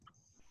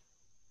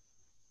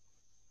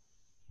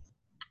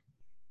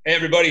Hey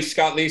everybody,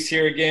 Scott Leese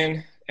here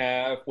again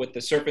with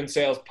the Surf and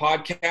Sales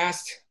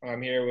podcast.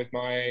 I'm here with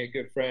my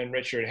good friend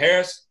Richard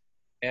Harris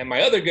and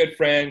my other good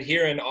friend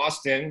here in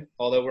Austin,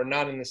 although we're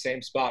not in the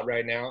same spot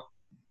right now,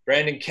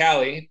 Brandon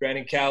Calley.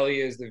 Brandon Calley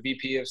is the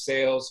VP of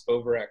Sales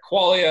over at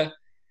Qualia.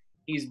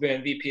 He's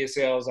been VP of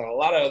Sales on a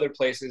lot of other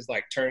places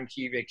like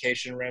Turnkey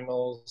Vacation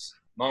Rentals,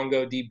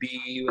 MongoDB.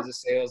 He was a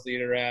sales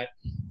leader at.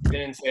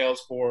 Been in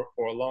sales for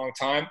a long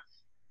time.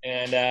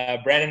 And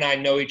Brandon and I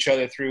know each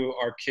other through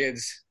our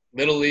kids'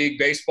 Little League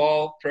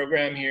baseball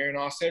program here in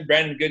Austin.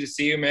 Brandon, good to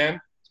see you,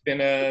 man. It's been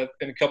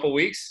a couple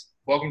weeks.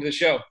 Welcome to the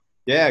show.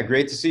 Yeah,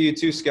 great to see you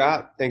too,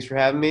 Scott. Thanks for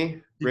having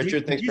me.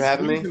 Richard, thanks for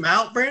having me. Did you squeeze him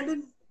out,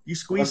 Brandon? You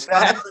squeezed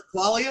Scott out of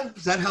Qualia?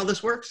 Is that how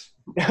this works?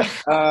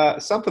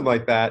 Something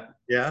like that.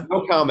 Yeah.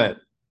 No comment.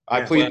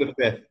 I plead the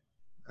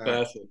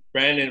fifth.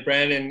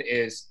 Brandon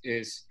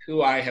is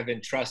who I have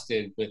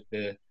entrusted with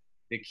the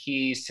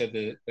keys to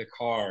the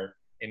car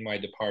in my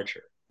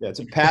departure. Yeah, it's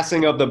a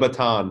passing of the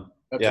baton.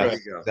 That's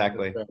yes, right.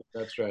 Exactly.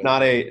 That's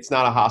right. It's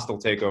not a hostile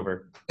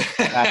takeover.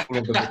 Passing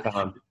of the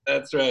baton.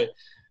 That's right.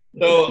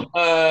 So,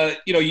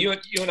 you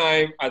and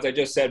I, as I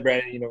just said,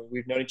 Brandon,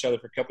 we've known each other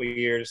for a couple of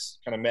years,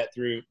 kind of met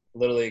through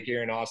Little League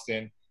here in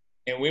Austin.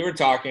 And we were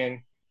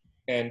talking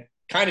and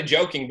kind of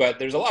joking, but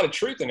there's a lot of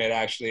truth in it,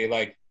 actually.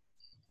 Like,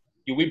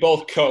 we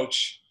both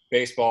coach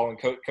baseball and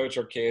coach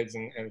our kids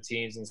and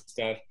teams and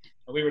stuff.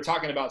 And we were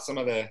talking about some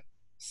of the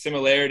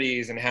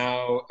similarities and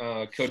how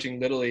coaching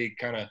Little League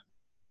kind of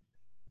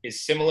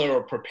is similar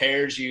or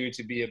prepares you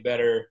to be a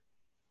better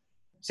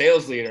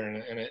sales leader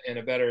and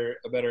a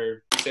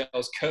better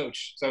sales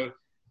coach. So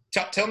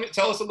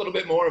tell us a little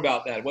bit more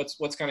about that.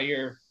 What's kind of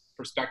your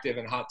perspective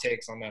and hot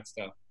takes on that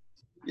stuff?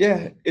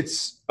 Yeah,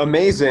 it's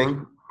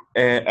amazing.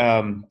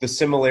 The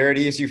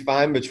similarities you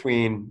find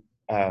between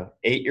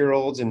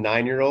 8-year-olds and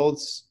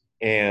 9-year-olds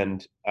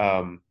and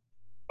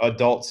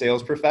adult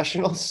sales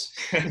professionals.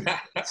 So, give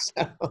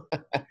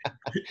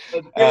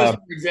us some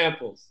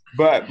examples.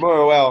 But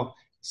well,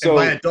 so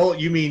and by adult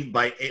you mean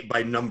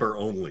by number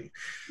only?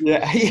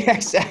 Yeah,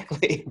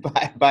 exactly.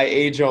 By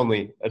age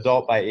only,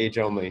 adult by age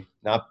only,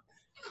 not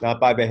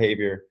by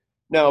behavior.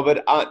 No,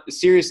 but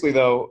seriously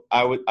though,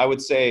 I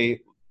would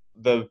say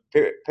the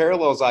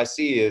parallels I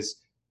see is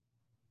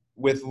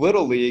with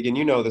Little League, and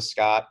this,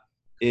 Scott,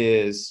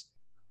 is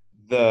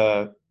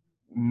the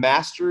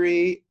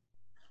mastery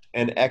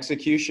and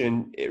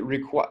execution.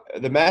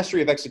 The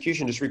mastery of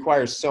execution just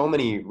requires so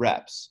many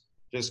reps,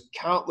 just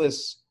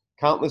countless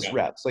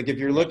reps. Like if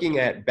you're looking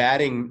at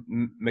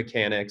batting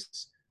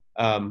mechanics,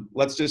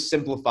 let's just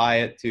simplify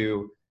it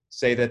to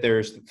say that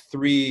there's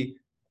 3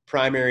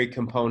 primary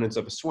components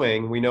of a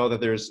swing. We know that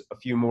there's a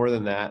few more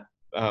than that,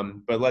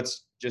 but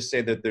let's just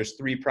say that there's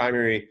 3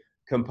 primary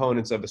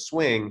components of a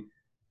swing.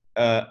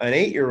 An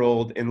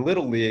 8-year-old in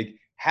Little League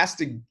has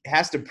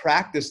to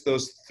practice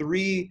those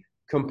 3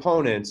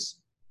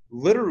 components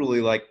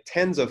literally like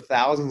tens of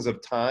thousands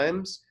of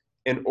times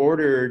in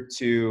order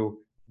to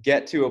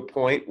get to a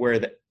point where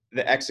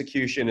the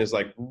execution is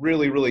like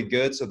really, really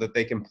good so that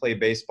they can play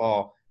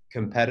baseball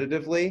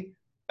competitively.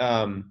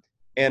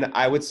 And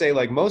I would say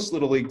like most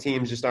Little League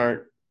teams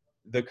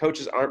the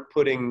coaches aren't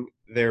putting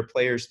their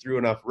players through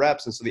enough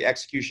reps. And so the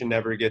execution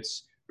never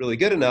gets really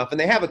good enough, and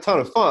they have a ton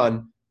of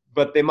fun,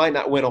 but they might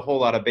not win a whole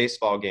lot of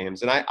baseball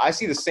games. And I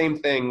see the same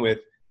thing with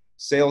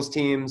sales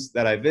teams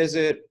that I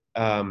visit.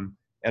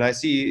 And I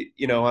see,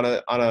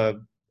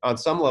 on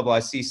some level, I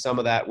see some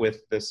of that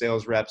with the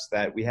sales reps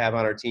that we have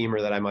on our team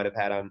or that I might have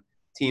had on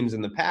teams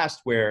in the past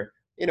where,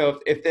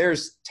 if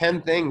there's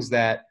 10 things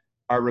that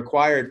are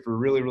required for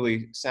really,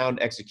 really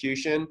sound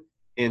execution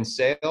in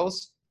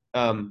sales,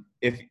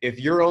 if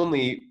you're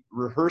only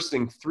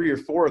rehearsing 3 or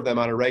 4 of them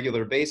on a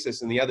regular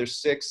basis and the other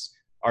 6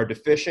 are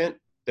deficient,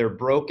 they're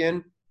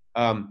broken,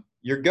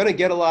 you're going to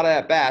get a lot of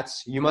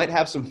at-bats. You might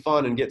have some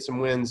fun and get some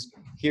wins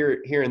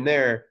here and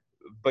there,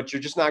 but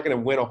you're just not going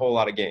to win a whole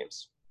lot of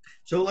games.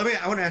 So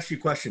I want to ask you a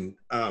question,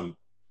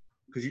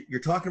 because you're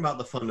talking about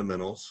the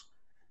fundamentals.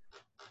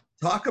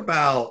 Talk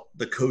about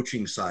the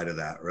coaching side of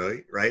that,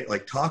 right?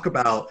 Like talk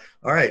about,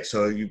 all right,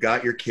 so you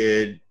got your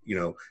kid,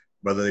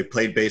 whether they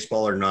played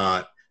baseball or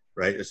not,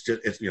 right?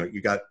 You're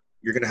going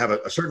to have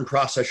a certain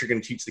process you're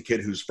going to teach the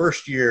kid who's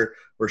first year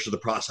versus the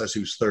process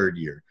who's third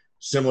year.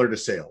 Similar to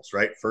sales,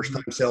 right? First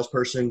time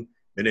salesperson,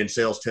 been in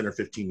sales 10 or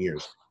 15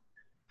 years.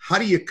 How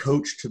do you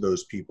coach to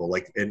those people?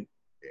 Like, and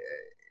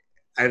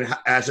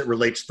as it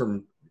relates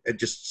from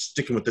just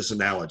sticking with this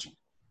analogy.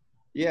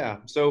 Yeah.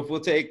 So if we'll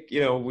take,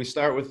 we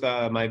start with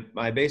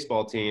my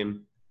baseball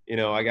team.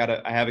 I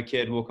have a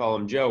kid, we'll call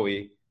him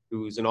Joey,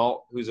 who's an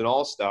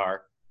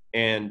all-star,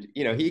 and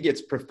he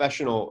gets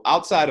professional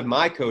outside of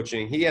my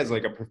coaching. He has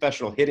like a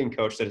professional hitting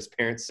coach that his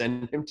parents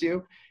send him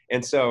to,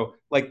 and so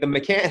like the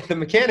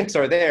mechanics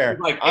are there.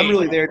 Like I'm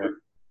really there.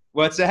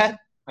 What's that?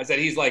 I said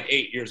he's like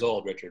 8 years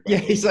old, Richard. Yeah,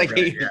 he's like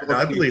 8 years old.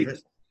 I believe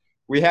it.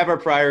 We have our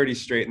priorities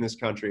straight in this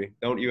country.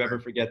 Don't you ever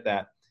forget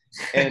that.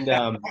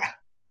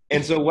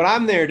 And so what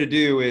I'm there to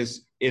do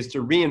is to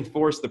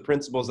reinforce the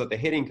principles that the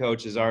hitting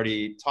coach has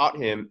already taught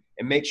him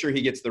and make sure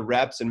he gets the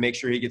reps and make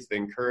sure he gets the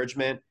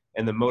encouragement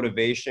and the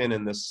motivation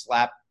and the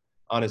slap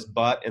on his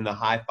butt and the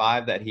high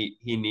five that he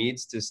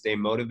needs to stay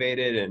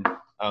motivated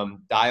and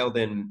dialed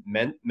in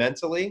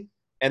mentally.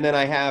 And then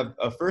I have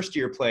a first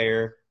year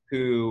player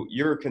who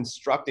you're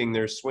constructing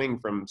their swing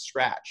from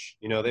scratch.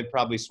 You know, they've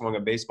probably swung a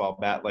baseball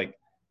bat like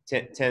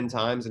 10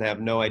 times and have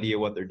no idea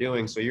what they're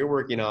doing. So you're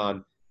working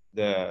on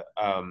the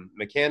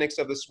mechanics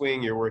of the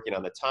swing. You're working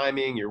on the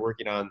timing. You're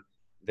working on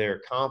their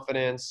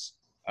confidence.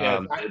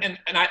 Yeah,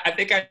 I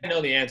think I know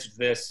the answer to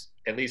this,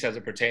 at least as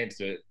it pertains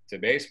to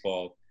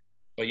baseball.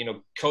 But, you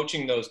know,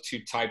 coaching those two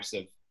types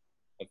of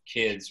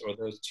kids or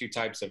those two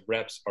types of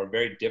reps are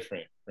very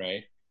different,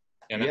 right?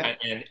 And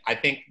I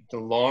think the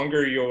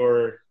longer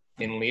you're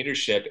in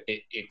leadership,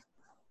 it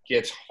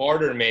gets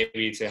harder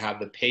maybe to have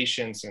the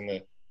patience and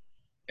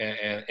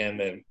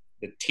the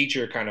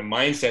teacher kind of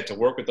mindset to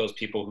work with those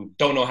people who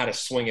don't know how to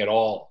swing at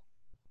all,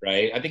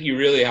 right? I think you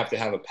really have to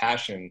have a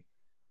passion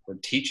for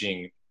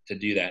teaching to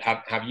do that.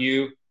 Have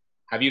you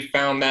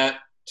found that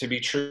to be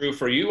true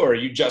for you, or are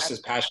you just as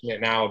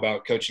passionate now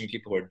about coaching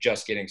people who are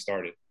just getting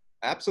started?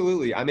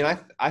 Absolutely. I mean,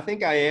 I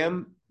think I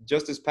am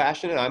just as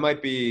passionate. I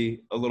might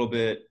be a little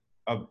bit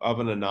of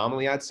an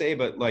anomaly, I'd say,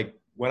 but like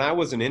when I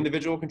was an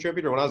individual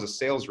contributor, when I was a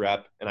sales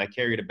rep and I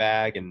carried a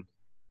bag and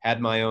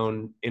had my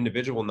own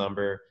individual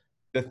number,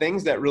 the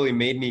things that really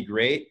made me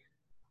great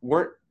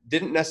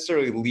didn't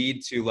necessarily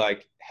lead to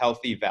like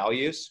healthy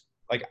values.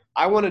 Like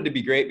I wanted to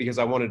be great because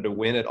I wanted to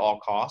win at all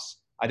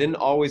costs. I didn't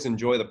always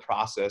enjoy the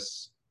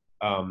process,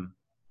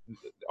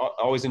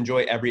 always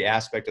enjoy every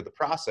aspect of the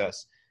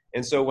process.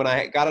 And so when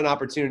I got an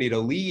opportunity to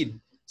lead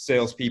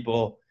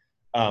salespeople,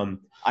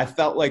 I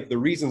felt like the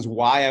reasons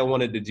why I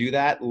wanted to do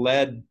that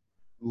led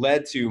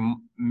to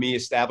me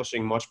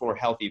establishing much more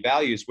healthy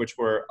values, which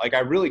were like,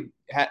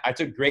 I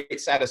took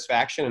great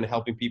satisfaction in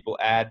helping people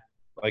add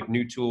like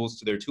new tools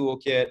to their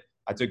toolkit.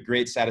 I took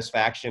great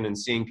satisfaction in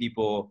seeing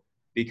people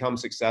become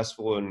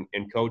successful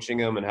in coaching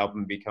them and help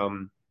them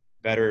become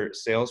better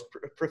sales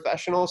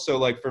professionals. So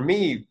like for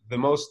me, the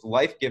most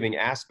life-giving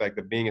aspect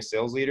of being a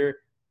sales leader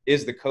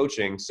is the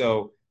coaching.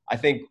 So I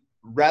think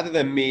rather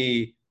than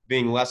me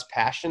being less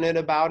passionate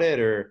about it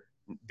or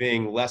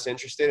being less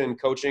interested in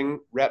coaching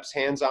reps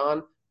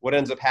hands-on, what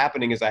ends up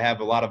happening is I have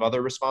a lot of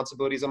other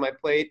responsibilities on my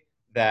plate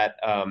that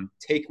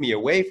take me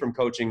away from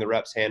coaching the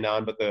reps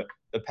hand-on, but the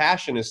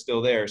passion is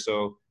still there.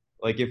 So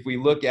like if we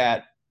look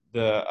at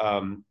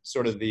the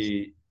sort of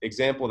the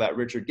example that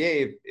Richard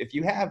gave, if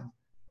you have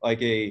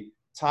like a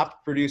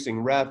top producing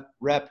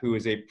rep who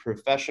is a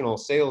professional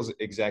sales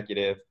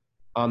executive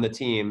on the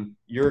team,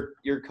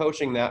 you're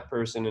coaching that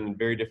person in a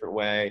very different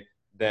way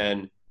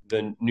than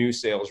the new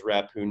sales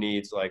rep who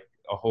needs like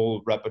a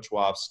whole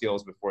repertoire of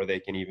skills before they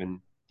can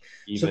even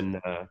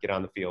get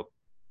on the field.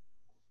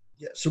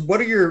 Yeah. So what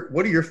are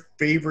your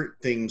favorite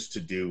things to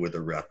do with a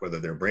rep,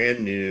 whether they're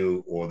brand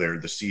new or they're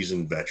the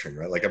seasoned veteran,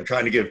 right? Like I'm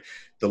trying to give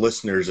the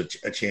listeners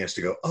a chance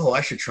to go, oh,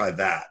 I should try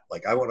that.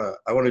 Like I want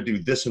to do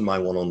this in my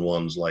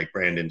one-on-ones, like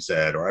Brandon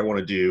said, or I want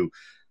to do,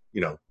 you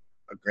know,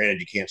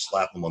 granted you can't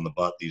slap them on the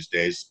butt these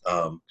days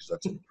because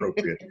that's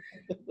inappropriate.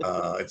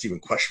 It's even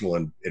questionable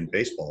in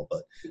baseball,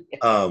 but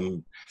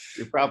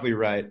you're probably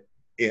right.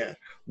 Yeah.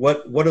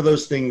 What are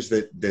those things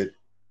that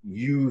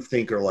you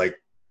think are like,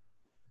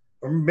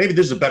 or maybe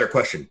this is a better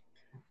question.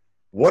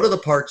 What are the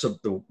parts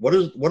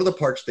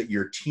that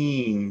your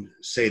team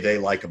say they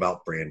like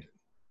about Brandon?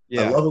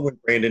 Yeah. I love it when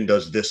Brandon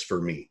does this for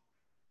me.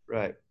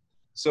 Right.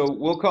 So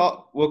we'll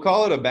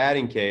call it a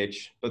batting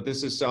cage, but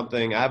this is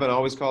something I haven't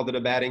always called it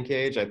a batting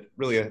cage. I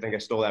think I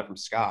stole that from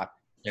Scott.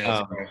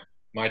 Yeah,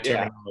 my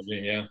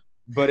terminology. Yeah.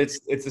 But it's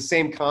the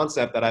same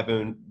concept that I've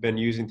been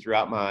using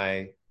throughout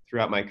my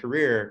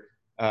career,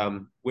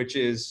 which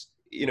is,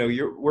 you know,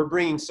 we're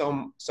bringing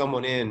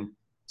someone in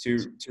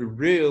to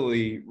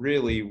really,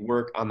 really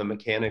work on the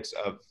mechanics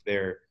of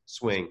their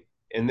swing.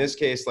 In this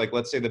case, like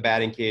let's say the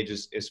batting cage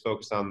is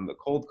focused on the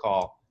cold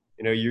call.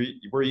 You know,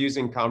 we're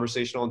using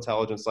conversational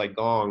intelligence like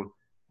Gong.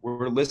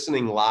 We're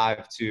listening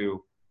live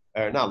to,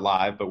 not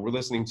live, but we're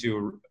listening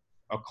to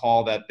a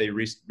call that they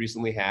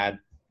recently had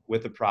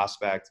with a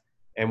prospect,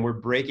 and we're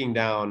breaking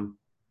down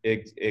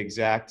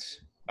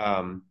exact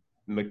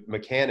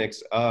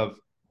mechanics of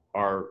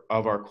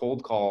our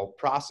cold call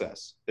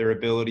process, their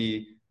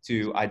ability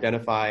to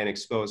identify and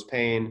expose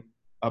pain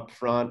up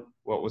front,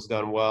 what was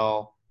done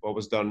well, what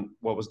was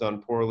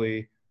done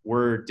poorly.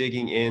 We're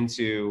digging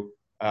into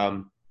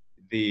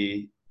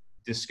the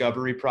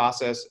discovery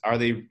process. Are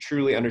they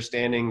truly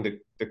understanding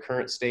the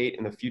current state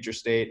and the future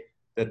state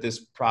that this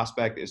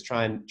prospect is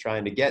trying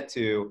to get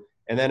to?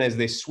 And then as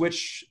they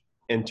switch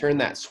and turn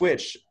that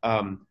switch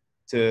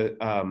to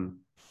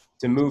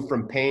move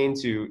from pain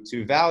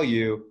to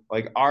value,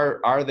 like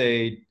are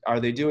they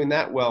doing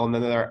that well? And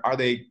then are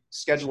they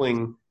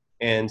scheduling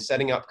and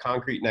setting up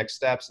concrete next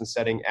steps and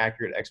setting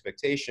accurate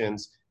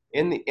expectations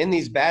in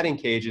these batting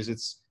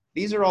cages?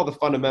 These are all the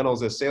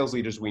fundamentals as sales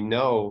leaders we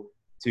know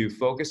to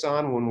focus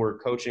on when we're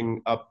coaching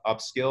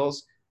up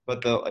skills,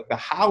 but the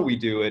how we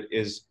do it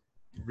is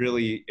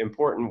really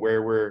important,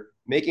 where we're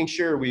making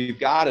sure we've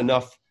got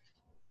enough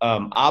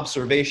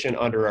observation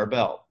under our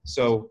belt.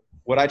 So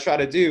what I try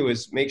to do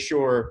is make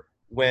sure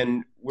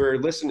when we're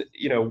listening,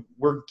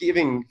 we're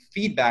giving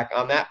feedback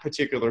on that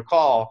particular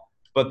call,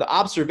 but the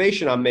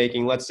observation I'm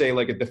making, let's say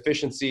like a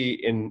deficiency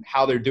in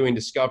how they're doing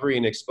discovery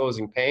and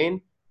exposing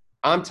pain,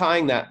 I'm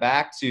tying that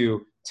back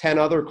to 10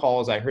 other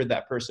calls I heard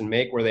that person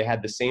make where they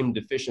had the same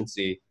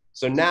deficiency.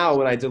 So now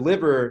when I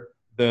deliver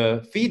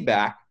the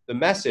feedback, the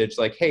message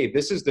like, hey,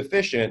 this is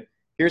deficient,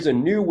 here's a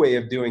new way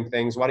of doing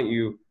things, why don't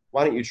you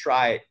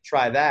try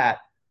that?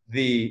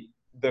 The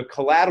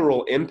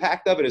collateral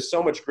impact of it is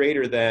so much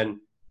greater than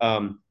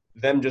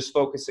them just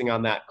focusing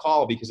on that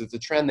call, because it's a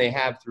trend they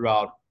have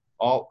throughout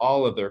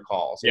all of their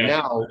calls. And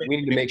now we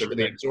need to make sure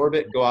they absorb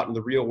it, go out in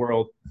the real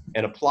world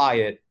and apply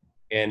it.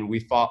 And we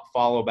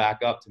follow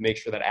back up to make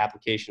sure that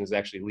application is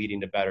actually leading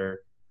to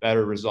better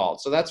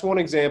results. So that's one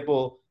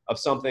example of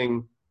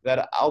something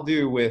that I'll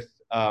do with,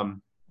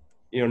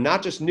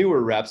 not just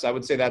newer reps. I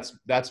would say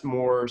that's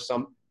more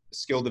some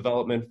skill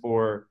development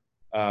for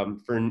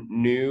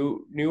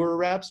newer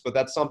reps, but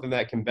that's something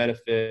that can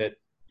benefit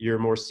your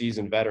more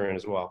seasoned veteran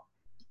as well.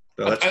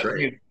 No, that's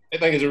great. I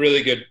think it's a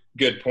really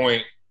good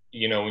point.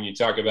 When you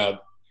talk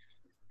about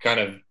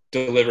kind of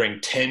delivering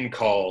 10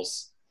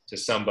 calls to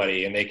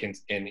somebody and they can,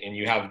 and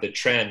you have the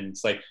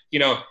trends, like,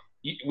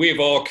 we've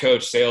all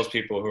coached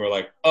salespeople who are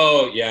like,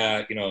 oh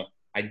yeah,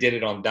 I did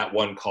it on that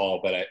one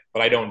call, but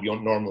I don't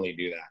normally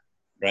do that.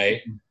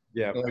 Right.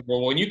 Yeah. Like,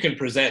 well, when you can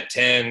present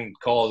 10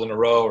 calls in a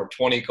row or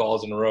 20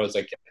 calls in a row, it's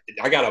like,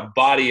 I got a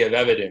body of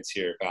evidence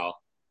here, pal,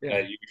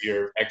 that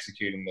you're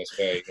executing this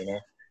way,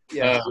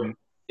 Yeah.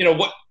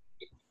 What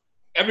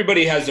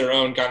everybody has their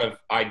own kind of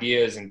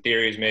ideas and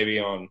theories maybe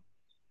on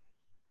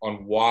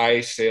why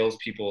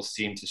salespeople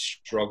seem to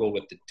struggle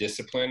with the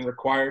discipline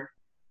required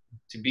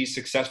to be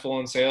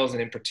successful in sales,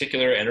 and in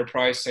particular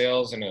enterprise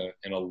sales in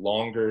a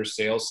longer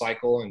sales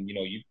cycle. And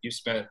you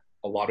spent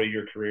a lot of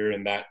your career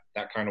in that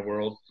kind of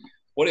world.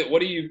 What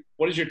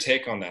is your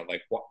take on that?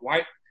 Like,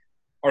 why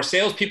are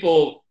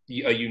salespeople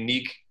a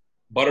unique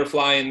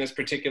butterfly in this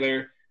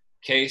particular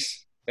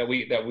case that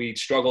we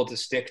struggle to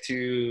stick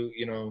to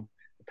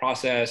the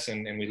process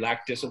and we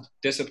lack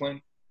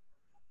discipline?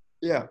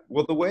 Yeah.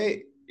 Well, the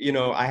way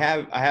I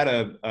had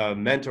a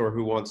mentor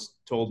who once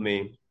told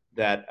me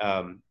that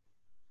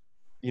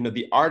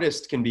the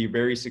artist can be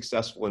very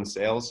successful in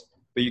sales,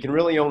 but you can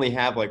really only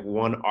have like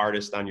one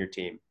artist on your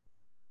team,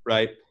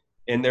 right?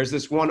 And there's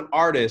this one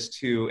artist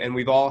who, and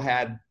we've all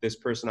had this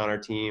person on our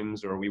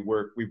teams, or we've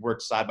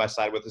worked side by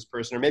side with this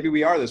person, or maybe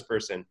we are this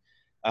person,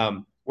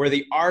 where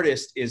the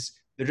artist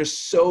they're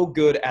just so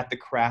good at the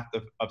craft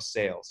of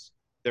sales.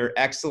 They're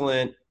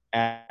excellent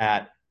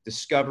at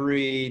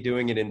discovery,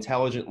 doing it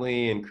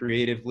intelligently and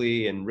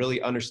creatively, and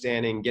really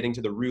understanding, getting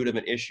to the root of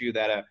an issue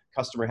that a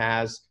customer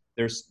has.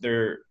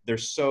 They're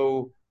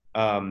so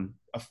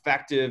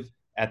effective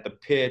at the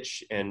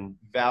pitch and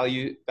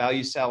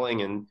value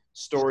selling and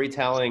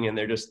storytelling, and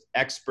they're just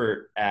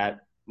expert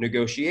at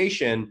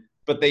negotiation,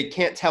 but they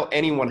can't tell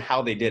anyone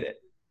how they did it,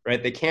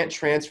 right? They can't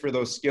transfer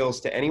those skills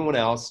to anyone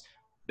else.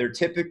 They're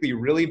typically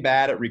really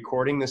bad at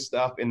recording this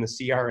stuff in the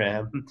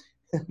CRM.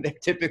 They're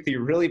typically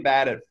really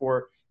bad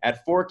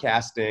at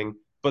forecasting,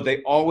 but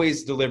they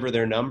always deliver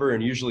their number,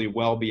 and usually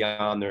well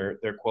beyond their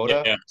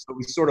quota. Yeah. So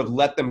we sort of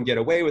let them get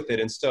away with it.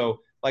 And so,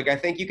 like, I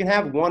think you can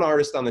have one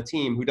artist on the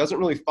team who doesn't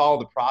really follow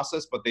the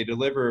process, but they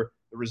deliver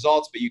the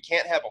results, but you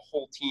can't have a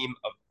whole team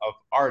of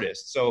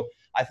artists. So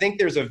I think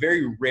there's a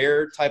very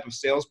rare type of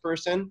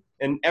salesperson,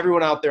 and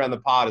everyone out there on the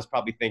pod is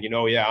probably thinking,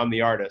 oh yeah, I'm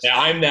the artist. Yeah,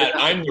 I'm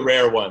the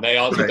rare one. They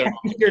all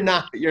You're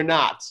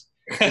not.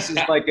 This is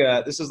like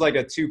a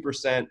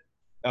 2%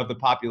 of the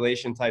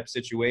population type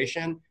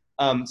situation.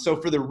 So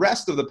for the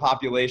rest of the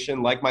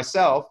population, like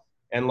myself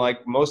and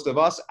like most of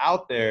us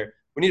out there,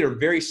 we need a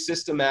very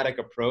systematic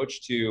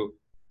approach to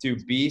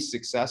be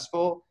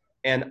successful.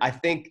 And I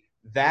think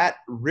that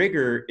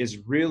rigor is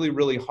really,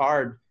 really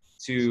hard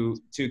to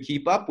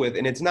keep up with.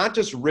 And it's not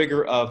just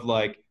rigor of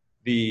like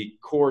the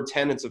core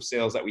tenets of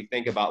sales that we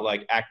think about,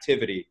 like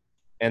activity.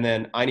 And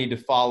then I need to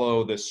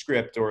follow the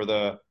script or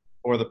the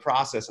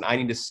process, and I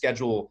need to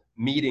schedule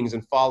meetings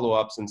and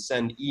follow-ups and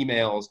send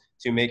emails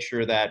to make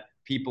sure that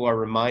people are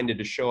reminded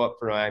to show up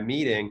for my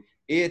meeting.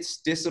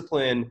 It's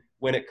discipline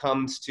when it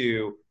comes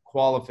to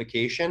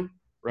qualification,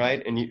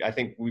 right? And I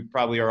think we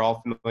probably are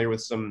all familiar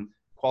with some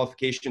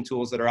qualification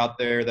tools that are out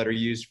there that are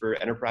used for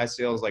enterprise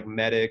sales, like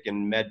Medic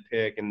and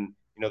MedPick, and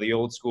the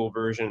old school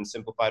version and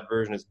simplified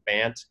version is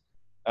BANT.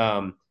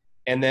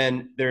 And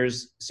then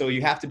so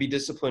you have to be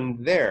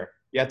disciplined there.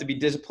 You have to be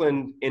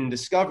disciplined in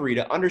discovery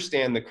to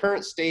understand the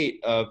current state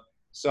of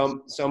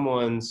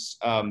someone's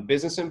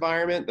business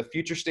environment, the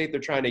future state they're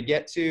trying to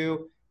get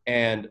to,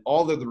 and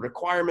all of the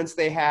requirements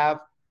they have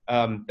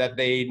that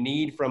they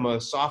need from a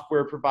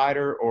software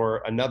provider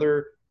or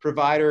another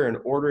provider in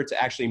order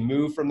to actually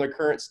move from their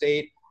current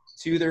state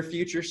to their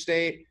future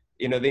state.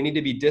 They need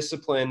to be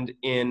disciplined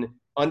in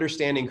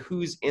understanding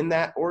who's in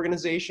that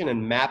organization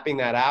and mapping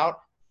that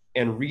out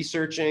and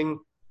researching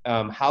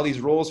how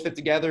these roles fit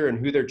together and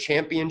who their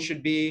champion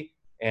should be,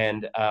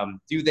 and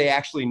do they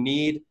actually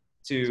need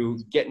to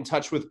get in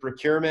touch with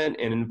procurement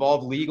and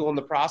involve legal in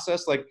the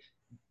process. Like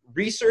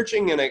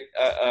researching in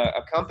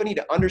a company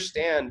to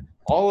understand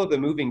all of the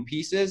moving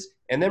pieces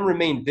and then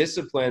remain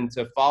disciplined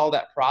to follow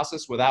that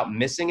process without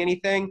missing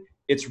anything.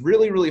 It's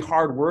really, really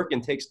hard work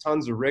and takes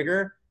tons of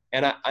rigor.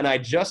 And I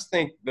just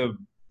think the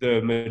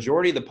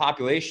majority of the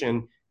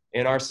population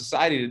in our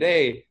society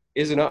today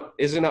isn't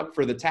up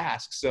for the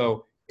task.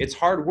 So it's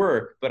hard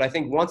work, but I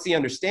think once the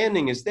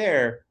understanding is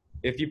there,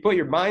 if you put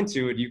your mind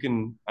to it, you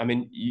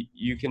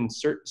can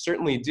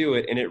certainly do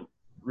it, and it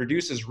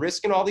reduces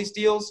risk in all these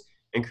deals,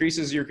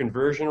 increases your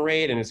conversion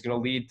rate, and it's going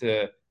to lead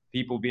to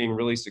people being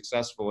really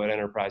successful at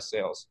enterprise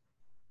sales.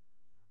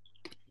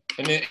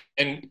 And it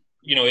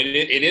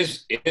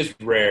is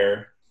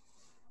rare,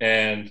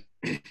 and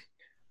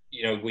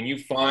when you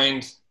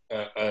find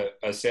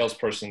a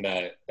salesperson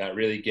that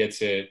really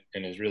gets it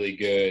and is really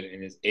good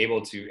and is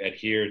able to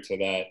adhere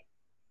to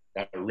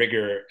that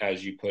rigor,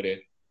 as you put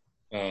it,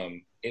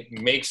 it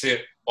makes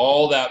it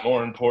all that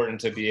more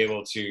important to be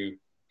able to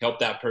help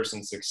that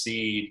person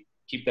succeed,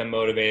 keep them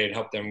motivated,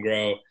 help them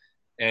grow.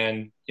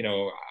 And,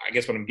 I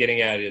guess what I'm getting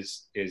at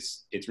is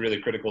it's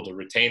really critical to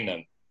retain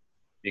them,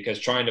 because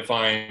trying to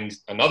find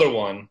another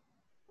one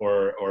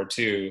or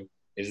two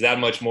is that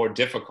much more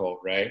difficult,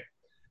 right?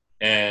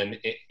 And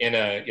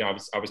I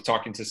was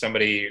talking to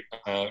somebody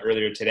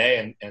earlier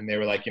today, and they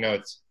were like,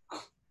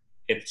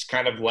 it's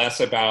kind of less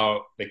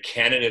about the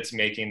candidates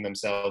making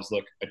themselves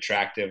look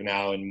attractive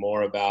now and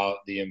more about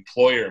the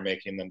employer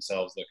making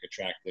themselves look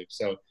attractive.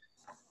 So,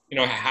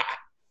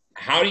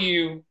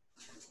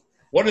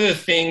 what are the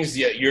things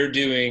that you're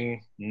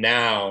doing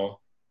now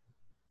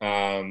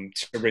to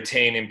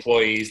retain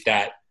employees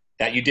that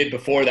you did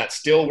before that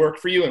still work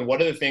for you? And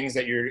what are the things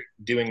that you're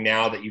doing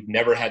now that you've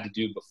never had to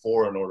do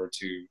before in order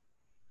to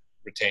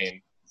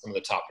retain some of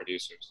the top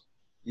producers?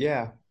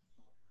 Yeah,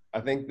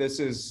 I think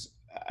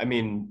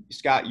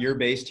Scott, you're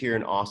based here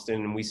in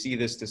Austin, and we see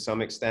this to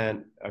some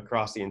extent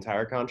across the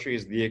entire country.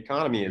 Is the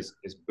economy is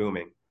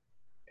booming,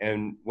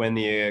 and when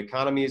the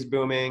economy is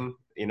booming,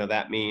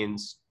 that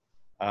means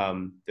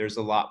there's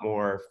a lot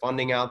more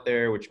funding out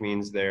there, which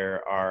means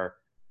there are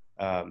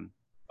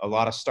a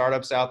lot of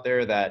startups out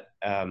there that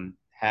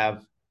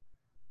have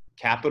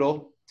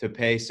capital to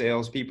pay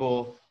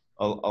salespeople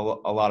a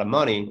lot of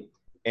money,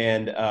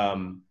 and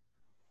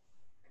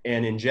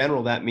in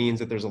general, that means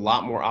that there's a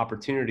lot more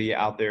opportunity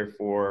out there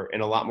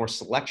and a lot more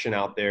selection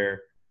out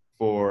there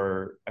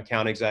for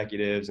account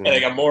executives. And they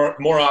got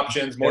more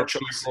options, more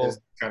choices,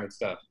 kind of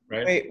stuff,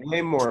 right?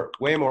 Way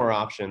more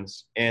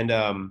options. And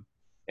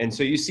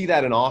so you see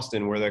that in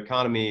Austin, where the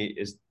economy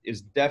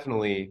is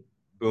definitely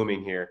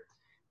booming here.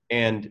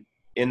 And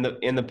in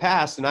the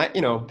past,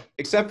 and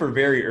except for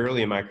very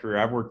early in my career,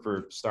 I've worked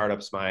for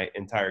startups my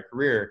entire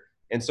career.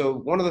 And so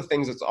one of the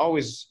things that's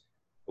always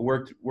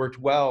worked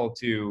well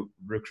to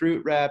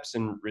recruit reps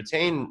and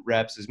retain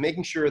reps is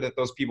making sure that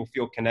those people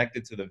feel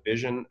connected to the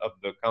vision of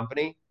the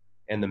company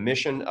and the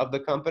mission of the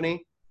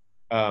company.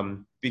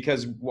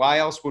 Because why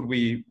else would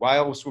we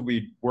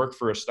work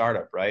for a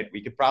startup, right?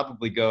 We could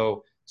probably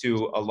go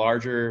to a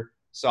larger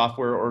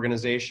software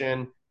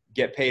organization,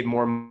 get paid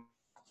more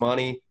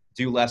money,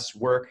 do less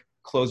work,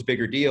 close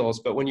bigger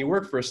deals. But when you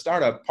work for a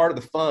startup, part of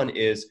the fun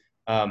is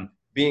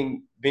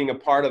being a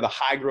part of the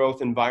high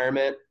growth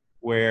environment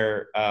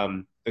where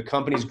the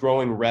company's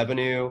growing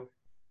revenue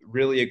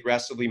really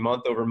aggressively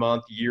month over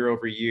month, year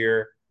over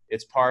year.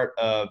 It's part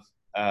of,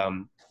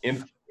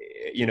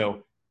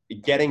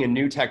 getting a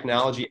new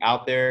technology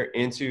out there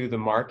into the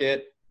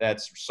market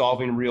that's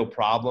solving real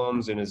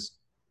problems and it's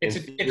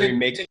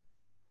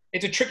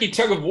a tricky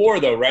tug of war,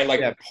 though, right?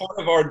 Like, yeah.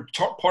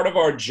 part of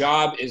our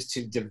job is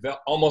to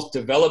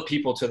develop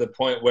people to the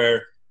point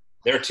where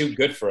they're too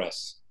good for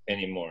us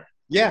anymore.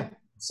 Yeah, at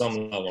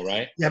some level,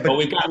 right? Yeah,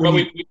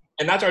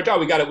 and that's our job.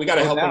 We got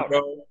to help them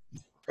grow,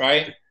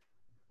 right?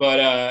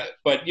 But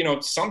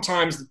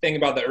sometimes the thing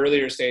about the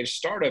earlier stage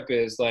startup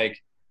is like,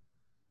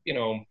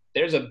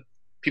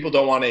 people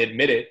don't want to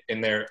admit it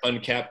in their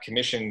uncapped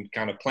commission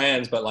kind of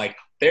plans, but like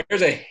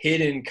there's a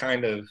hidden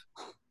kind of,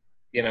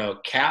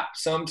 cap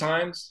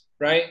sometimes,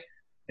 right?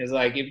 It's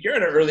like, if you're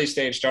in an early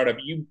stage startup,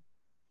 you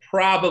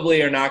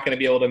probably are not going to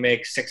be able to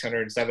make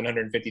 $600,000,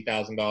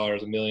 $750,000,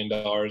 $1 million,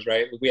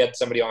 right? We had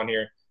somebody on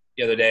here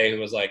the other day who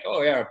was like,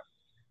 oh yeah,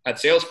 at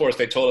Salesforce,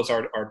 they told us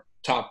our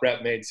top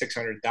rep made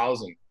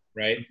 $600,000,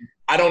 right?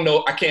 I don't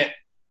know. I can't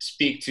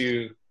speak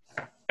to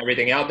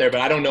everything out there, but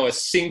I don't know a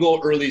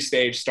single early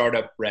stage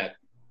startup rep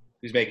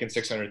who's making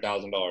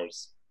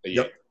 $600,000 a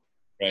year, yep.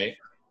 Right?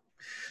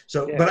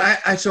 So, yeah. But I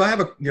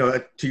have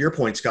to your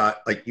point,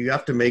 Scott, like you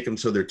have to make them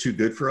so they're too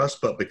good for us,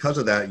 but because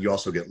of that, you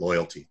also get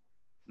loyalty.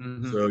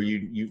 Mm-hmm. So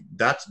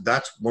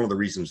that's one of the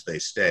reasons they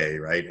stay,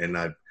 right? And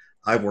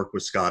I've worked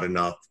with Scott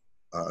enough,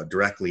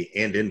 directly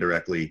and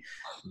indirectly,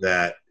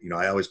 that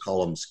I always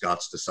call them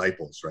Scott's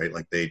disciples, right?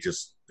 Like they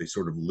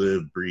sort of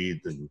live,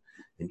 breathe, and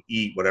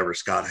eat whatever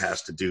Scott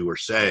has to do or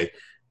say.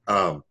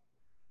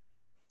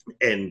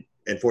 And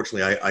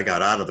fortunately, I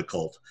got out of the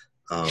cult.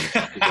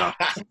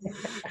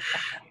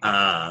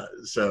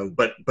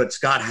 But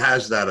Scott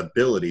has that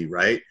ability,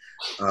 right?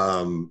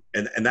 And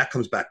that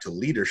comes back to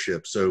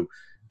leadership. So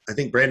I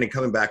think, Brandon,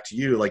 coming back to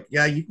you, like,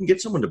 yeah, you can get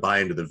someone to buy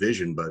into the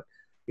vision, but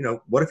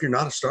what if you're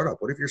not a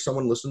startup? What if you're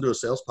someone listening to a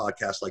sales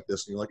podcast like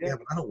this and you're like, yeah,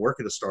 but I don't work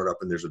at a startup,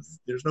 and there's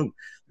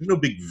no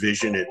big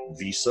vision at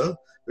Visa.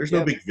 There's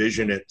no big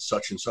vision at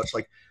such and such.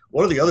 Like,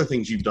 what are the other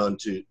things you've done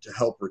to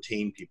help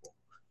retain people?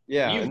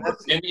 Yeah. And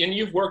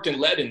you've worked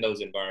and led in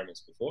those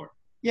environments before.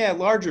 Yeah.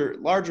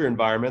 Larger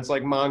environments,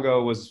 like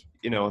Mongo was,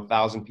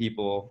 1,000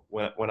 people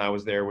when I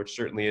was there, which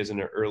certainly isn't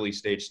an early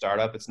stage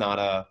startup. It's not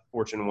a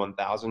Fortune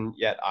 1000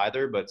 yet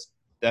either, but it's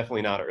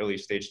definitely not an early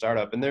stage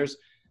startup. And there's,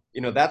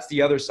 that's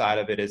the other side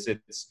of it, is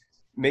it's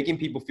making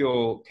people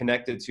feel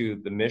connected to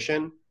the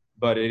mission.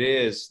 But it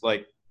is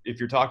like, if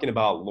you're talking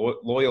about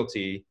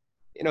loyalty,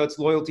 it's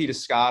loyalty to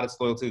Scott, it's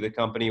loyalty to the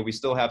company. We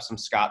still have some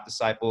Scott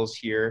disciples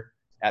here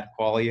at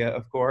Qualia,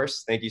 of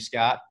course. Thank you,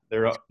 Scott.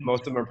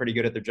 Most of them are pretty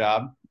good at their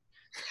job.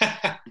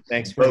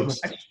 Thanks very much.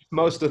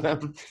 Most of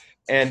them.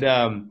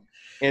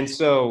 And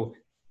so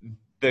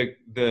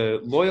the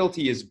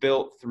loyalty is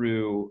built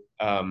through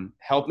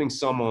helping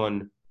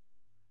someone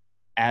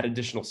add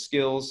additional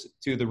skills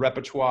to the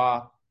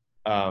repertoire,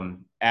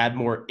 add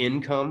more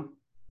income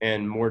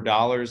and more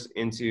dollars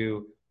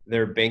into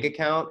their bank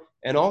account,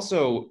 and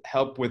also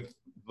help with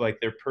like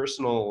their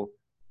personal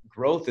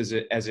growth as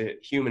a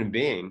human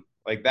being.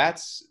 Like,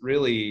 that's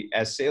really,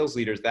 as sales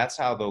leaders, that's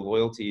how the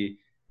loyalty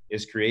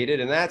is created,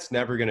 and that's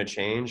never going to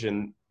change.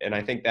 And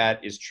I think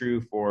that is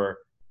true for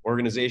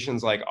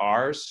organizations like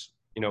ours,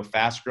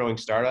 fast growing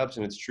startups,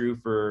 and it's true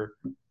for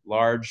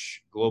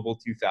large global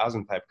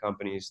 2000 type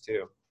companies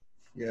too.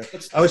 Yeah,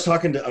 I was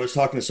talking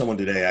to someone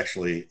today,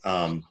 actually,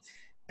 and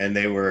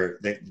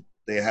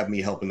they have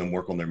me helping them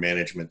work on their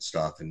management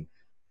stuff, and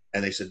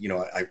they said,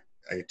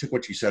 I took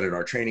what you said in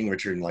our training,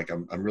 Richard, and like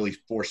I'm really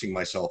forcing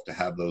myself to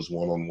have those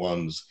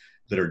one-on-ones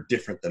that are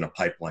different than a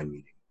pipeline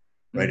meeting,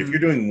 right? Mm-hmm. If you're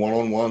doing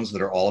one-on-ones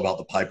that are all about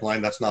the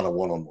pipeline, that's not a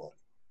one-on-one,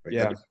 right?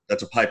 Yeah,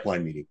 that's a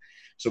pipeline meeting.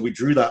 So we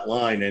drew that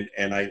line,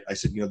 and I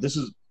said, this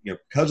is,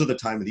 because of the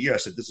time of the year, I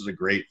said, this is a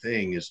great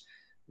thing, is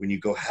when you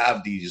go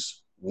have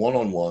these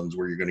one-on-ones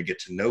where you're going to get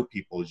to know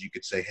people, is you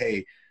could say,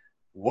 hey,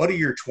 what are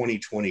your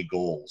 2020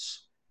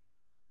 goals,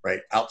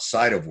 right,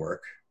 outside of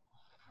work?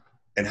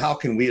 And how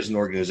can we as an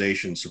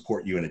organization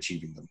support you in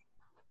achieving them?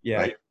 Yeah.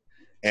 Right.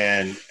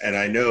 And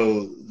I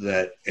know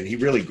that, and he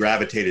really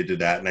gravitated to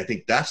that. And I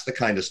think that's the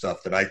kind of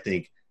stuff that I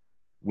think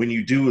when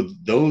you do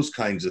those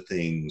kinds of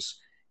things,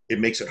 it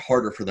makes it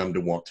harder for them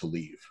to want to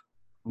leave.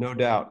 No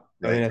doubt.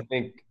 Right? I mean, I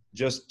think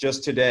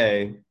just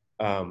today,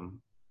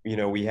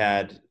 we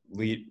had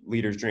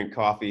leaders drink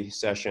coffee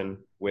session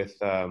with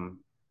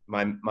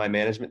my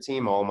management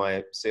team, all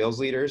my sales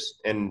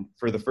leaders. And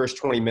for the first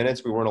 20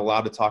 minutes, we weren't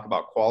allowed to talk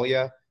about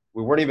Qualia.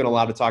 We weren't even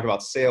allowed to talk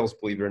about sales,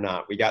 believe it or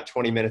not. We got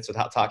 20 minutes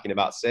without talking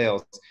about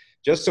sales,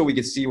 just so we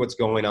could see what's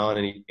going on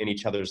in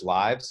each other's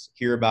lives,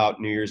 hear about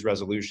New Year's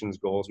resolutions,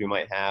 goals we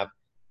might have,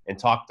 and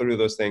talk through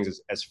those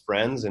things as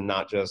friends and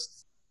not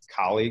just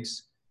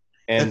colleagues.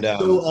 And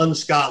that's so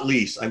un-Scott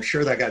Lease. I'm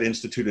sure that got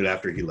instituted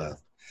after he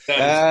left.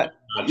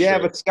 Yeah,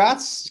 but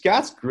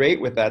Scott's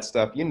great with that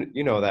stuff.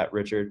 You know that,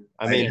 Richard.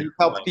 I mean, he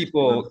helps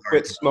people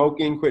quit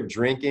smoking, quit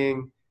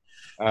drinking,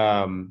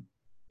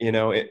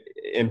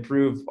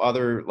 improve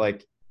other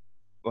like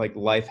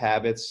life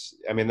habits.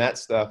 I mean, that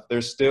stuff.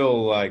 There's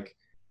still like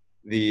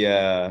the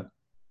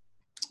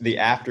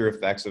after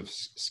effects of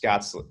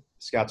Scott's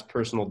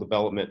personal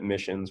development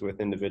missions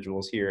with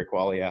individuals here at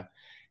Qualia.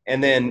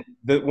 And then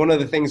one of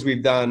the things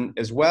we've done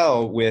as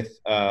well with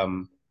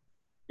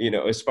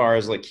as far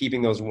as like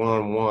keeping those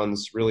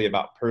one-on-ones really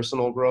about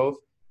personal growth,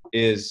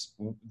 is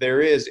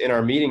there is in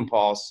our meeting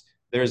pulse,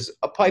 there's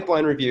a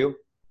pipeline review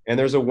and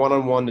there's a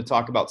one-on-one to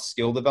talk about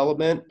skill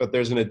development, but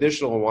there's an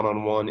additional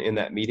one-on-one in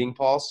that meeting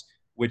pulse,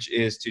 which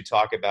is to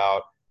talk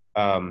about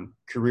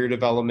career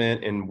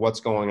development and what's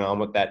going on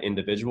with that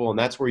individual. And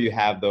that's where you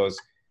have those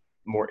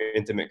more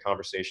intimate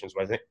conversations,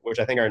 which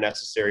I think are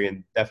necessary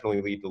and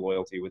definitely lead to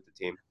loyalty with the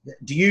team.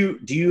 Do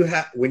you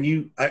have, when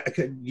you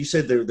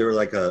said there were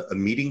like a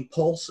meeting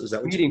pulse? Is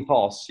that what meeting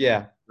pulse?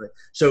 Yeah. Right.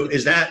 So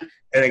is that,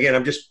 and again,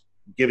 I'm just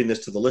giving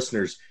this to the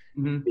listeners.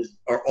 Mm-hmm.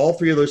 Are all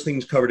three of those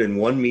things covered in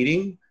one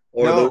meeting,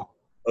 or no.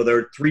 Are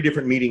there three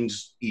different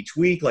meetings each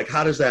week? Like,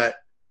 how does that,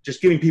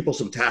 just giving people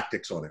some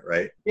tactics on it,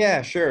 right?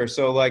 Yeah, sure.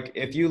 So like,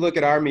 if you look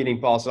at our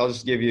meeting pulse, I'll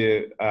just give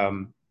you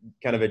kind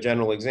of a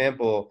general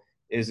example.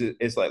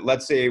 Is like,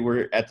 let's say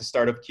we're at the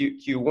start of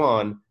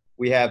Q1,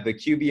 we have the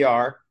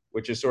QBR,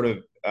 which is sort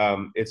of,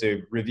 it's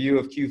a review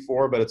of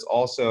Q4, but it's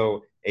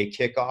also a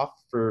kickoff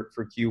for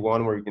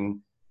Q1 where you can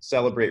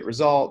celebrate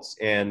results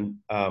and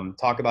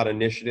talk about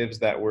initiatives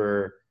that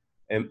we're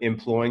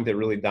employing that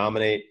really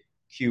dominate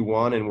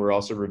Q1. And we're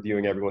also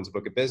reviewing everyone's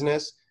book of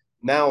business.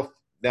 Now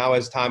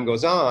as time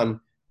goes on,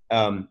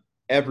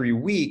 every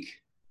week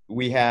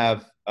we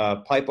have a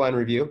pipeline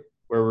review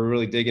where we're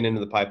really digging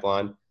into the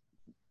pipeline.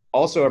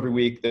 Also, every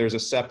week, there's a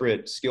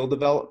separate skill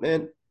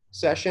development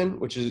session,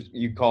 which is,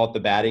 you call it the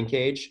batting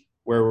cage,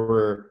 where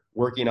we're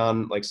working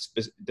on like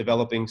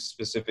developing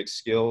specific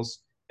skills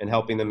and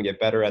helping them get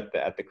better at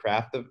the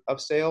craft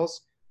of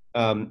sales.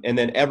 And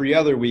then every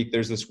other week,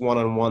 there's this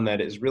one-on-one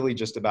that is really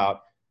just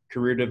about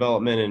career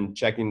development and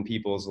checking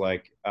people's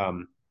like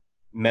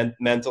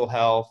mental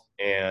health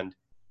and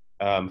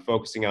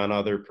focusing on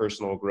other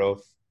personal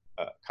growth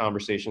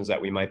conversations that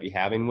we might be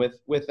having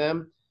with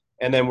them.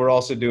 And then we're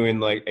also doing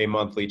like a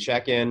monthly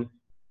check-in,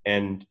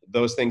 and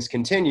those things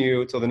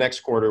continue till the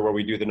next quarter where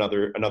we do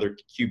another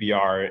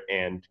QBR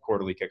and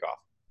quarterly kickoff.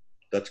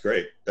 That's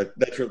great.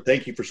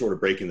 Thank you for sort of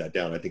breaking that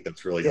down. I think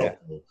that's really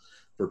helpful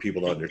for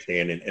people to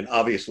understand. And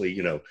obviously,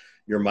 you know,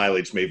 your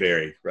mileage may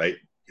vary, right?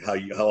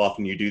 How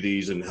often you do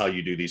these and how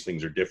you do these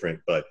things are different,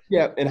 but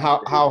yeah. And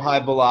how high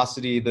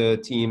velocity the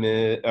team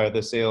is, or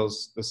the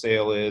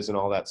sale is, and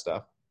all that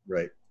stuff.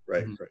 Right.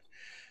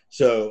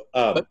 So,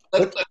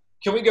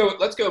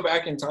 let's go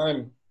back in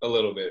time a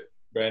little bit,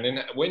 Brandon.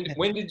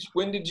 When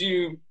did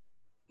you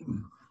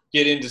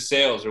get into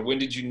sales, or when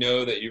did you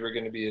know that you were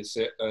going to be a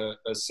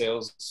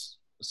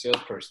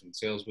salesperson?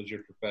 Sales was your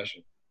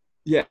profession.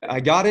 Yeah, I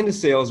got into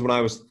sales when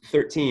I was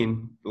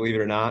 13, believe it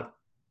or not.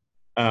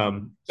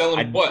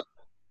 Selling what?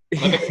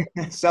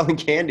 Selling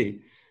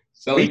candy.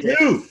 Me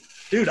too,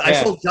 dude.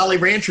 I sold Jolly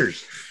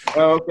Ranchers.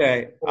 Oh,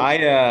 okay.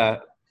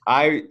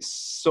 I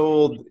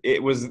sold,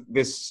 it was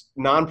this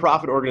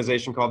nonprofit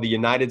organization called the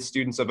United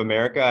Students of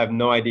America. I have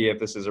no idea if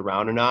this is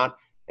around or not.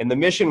 And the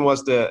mission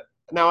was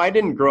now I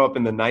didn't grow up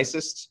in the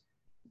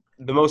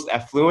most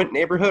affluent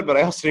neighborhood, but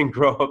I also didn't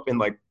grow up in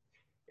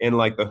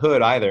the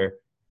hood either.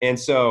 And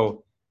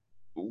so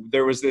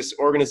there was this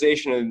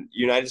organization,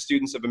 United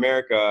Students of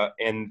America,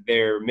 and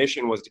their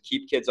mission was to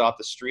keep kids off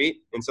the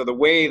street. And so the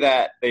way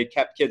that they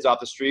kept kids off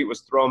the street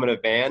was throw them in a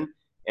van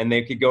and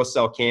they could go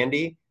sell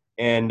candy.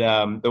 And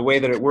the way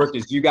that it worked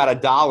is you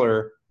got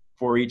 $1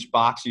 for each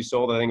box you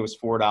sold. I think it was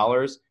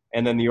 $4.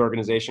 And then the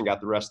organization got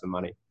the rest of the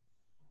money.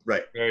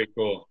 Right. Very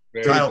cool.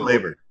 Child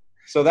labor.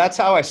 So that's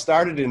how I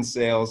started in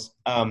sales.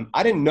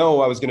 I didn't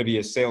know I was going to be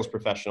a sales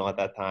professional at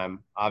that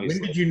time,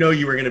 obviously. When did you know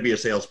you were going to be a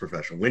sales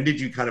professional? When did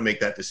you kind of make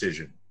that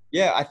decision?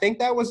 Yeah, I think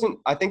that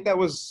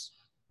was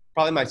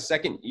probably my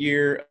second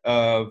year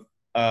of,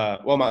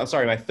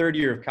 my third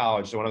year of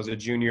college. So when I was a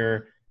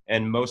junior,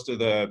 and most of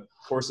the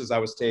courses I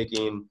was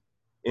taking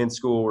in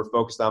school were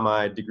focused on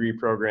my degree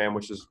program,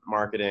 which is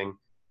marketing.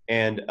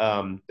 And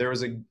there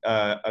was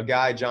a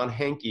guy, John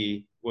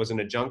Hankey, was an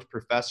adjunct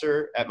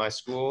professor at my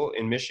school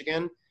in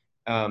Michigan.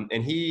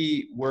 And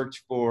he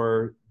worked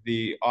for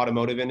the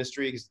automotive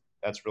industry, because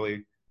that's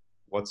really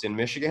what's in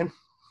Michigan,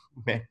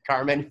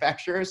 car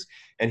manufacturers.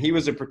 And he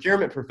was a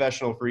procurement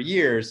professional for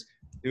years,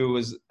 who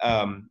was,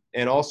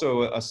 and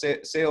also a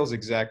sales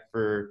exec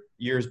for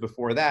years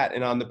before that.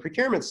 And on the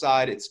procurement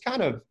side, it's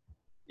kind of,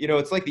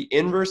 it's like the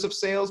inverse of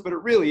sales, but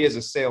it really is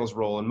a sales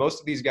role. And most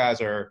of these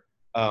guys are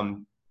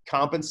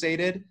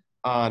compensated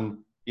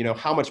on,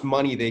 how much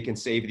money they can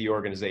save the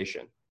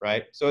organization.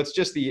 Right. So it's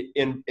just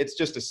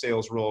a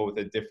sales role with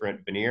a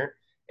different veneer.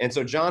 And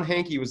so John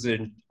Hankey was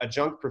an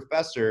adjunct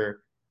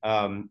professor,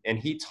 and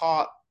he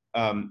taught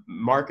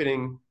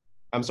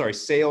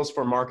sales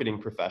for marketing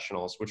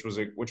professionals, which was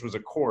a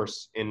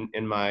course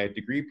in my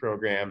degree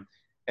program.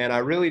 And I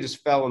really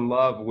just fell in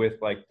love with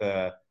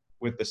the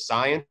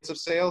science of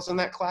sales in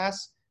that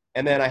class.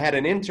 And then I had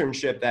an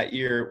internship that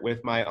year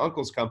with my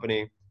uncle's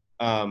company,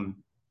 that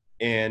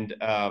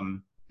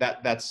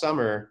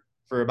summer,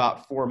 for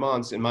about 4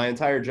 months. And my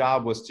entire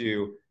job was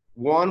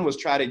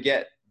try to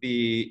get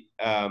the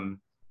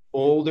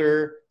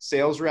older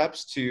sales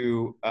reps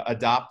to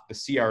adopt the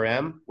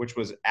CRM, which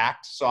was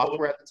ACT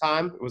software at the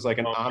time. It was like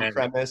an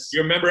on-premise.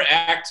 You remember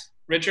ACT,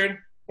 Richard?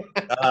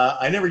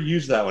 I never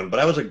used that one, but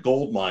I was a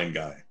gold mine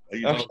guy. I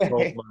used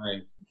gold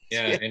mine.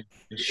 Yeah. And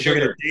sugar.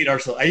 We're going to date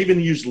ourselves. I even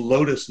used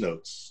Lotus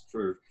Notes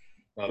for.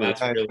 Oh,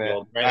 that's really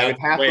old. Right?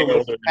 Half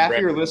of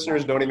your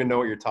listeners don't even know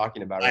what you're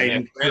talking about.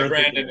 Right?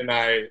 Brandon and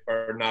I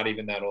are not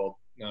even that old.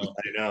 No,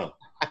 I know.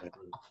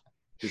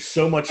 There's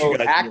so much you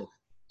guys do.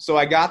 So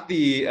I got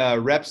the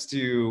reps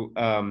to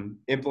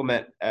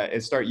implement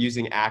and start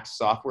using ACT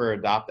software,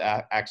 adopt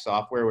ACT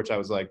software, which I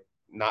was like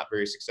not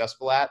very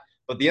successful at.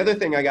 But the other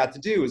thing I got to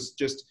do is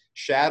just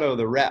shadow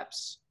the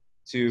reps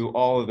to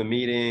all of the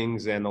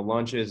meetings and the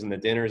lunches and the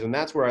dinners, and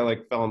that's where I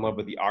fell in love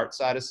with the art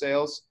side of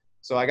sales.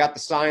 So I got the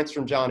science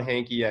from John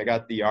Hankey, I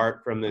got the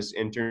art from this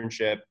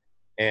internship,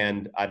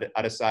 and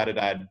I decided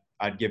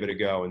I'd give it a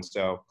go. And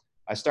so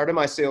I started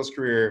my sales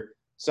career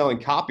selling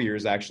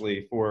copiers,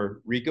 actually,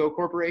 for Ricoh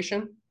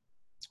Corporation.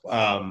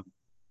 Wow.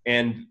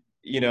 And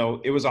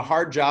it was a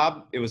hard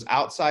job. It was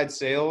outside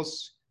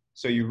sales,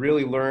 so you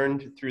really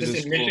learned through this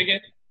the school. In Michigan?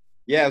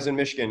 Yeah, I was in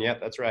Michigan. Yeah,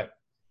 that's right.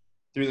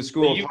 Through the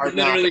school. So you were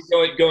literally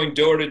going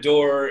door to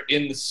door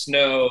in the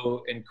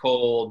snow and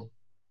cold,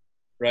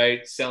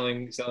 right?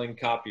 Selling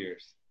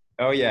copiers.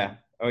 Oh yeah.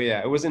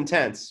 It was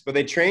intense, but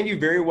they trained you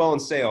very well in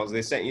sales.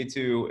 They sent you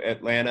to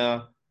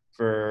Atlanta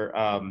for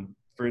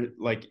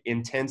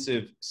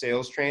intensive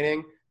sales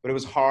training, but it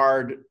was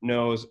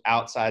hard-nosed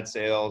outside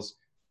sales,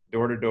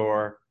 door to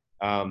door.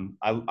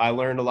 I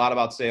learned a lot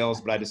about sales,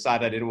 but I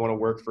decided I didn't want to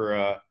work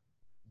for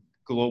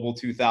Global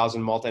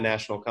 2000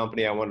 multinational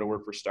company. I wanted to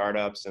work for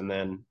startups. And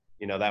then,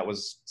 that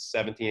was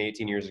 17,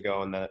 18 years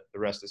ago, and the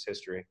rest is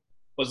history.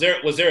 Was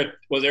there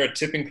a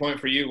tipping point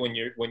for you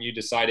when you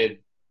decided,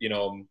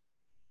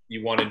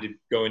 you wanted to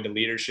go into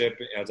leadership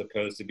as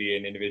opposed to be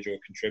an individual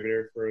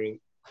contributor for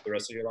the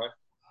rest of your life?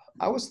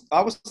 I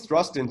was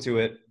thrust into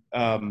it.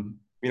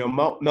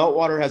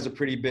 Meltwater has a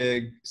pretty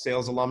big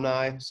sales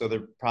alumni, so there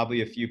are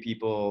probably a few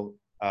people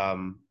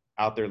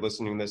out there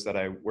listening to this that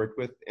I worked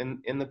with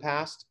in the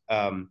past.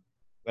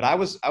 But I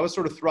was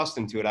sort of thrust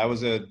into it. I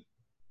was a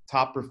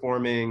top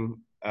performing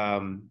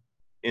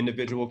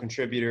individual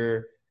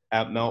contributor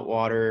at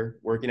Meltwater,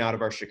 working out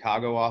of our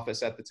Chicago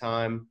office at the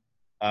time.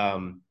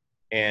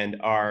 And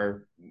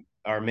our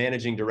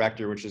managing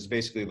director, which is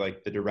basically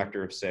like the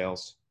director of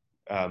sales.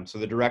 So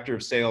the director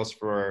of sales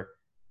for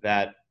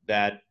that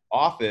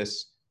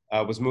office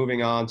was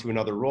moving on to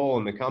another role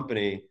in the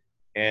company,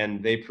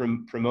 and they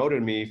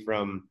promoted me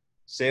from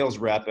sales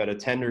rep at a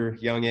tender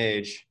young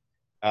age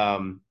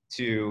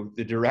to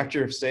the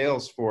director of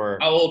sales for.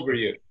 How old were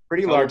you?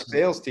 Pretty large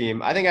sales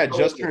team. I think I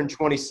just turned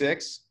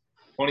 26.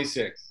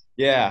 26.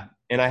 Yeah,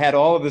 and I had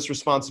all of this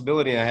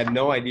responsibility, and I had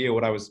no idea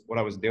what I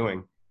was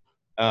doing.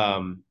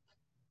 And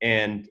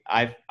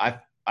I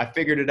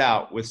figured it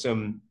out with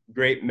some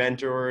great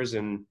mentors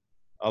and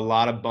a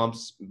lot of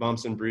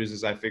bumps and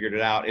bruises. I figured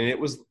it out. And it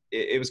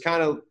was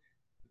kind of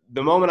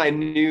the moment I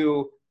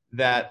knew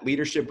that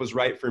leadership was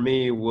right for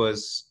me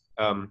was,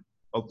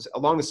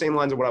 along the same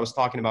lines of what I was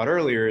talking about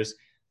earlier, is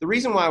the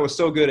reason why I was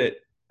so good at,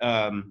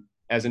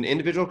 as an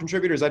individual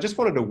contributor, is I just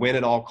wanted to win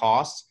at all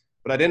costs,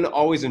 but I didn't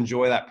always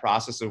enjoy that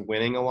process of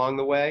winning along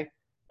the way.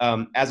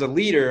 As a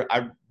leader,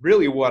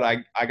 what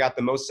I got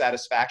the most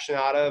satisfaction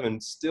out of,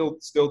 and still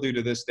do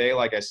to this day,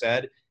 like I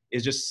said,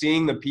 is just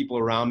seeing the people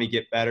around me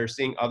get better,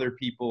 seeing other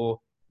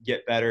people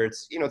get better.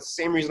 It's the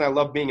same reason I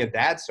love being a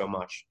dad so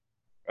much,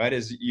 right?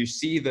 Is you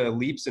see the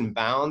leaps and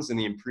bounds and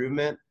the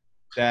improvement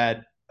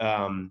that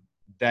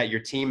your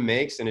team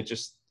makes, and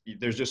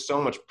there's just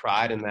so much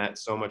pride in that,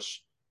 so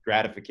much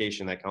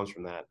gratification that comes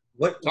from that.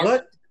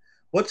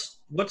 What's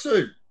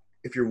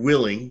if you're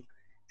willing,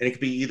 and it could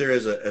be either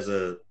as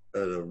a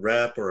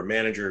rep or a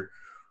manager,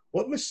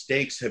 what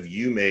mistakes have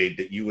you made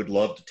that you would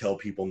love to tell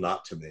people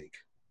not to make?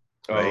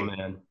 Right? Oh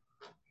man.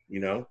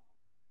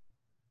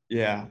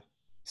 Yeah.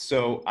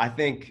 So I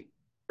think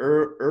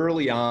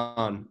early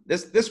on,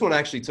 this one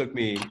actually took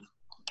me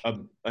a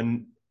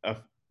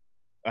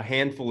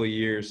handful of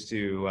years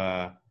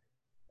to,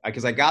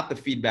 because I got the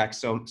feedback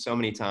so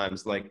many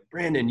times, like,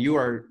 Brandon, you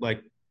are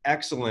like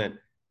excellent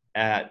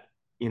at,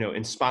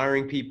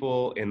 inspiring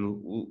people and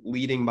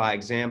leading by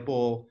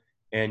example.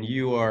 And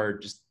you are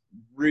just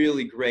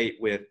really great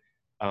with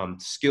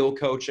skill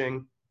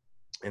coaching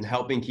and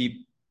helping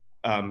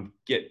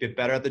get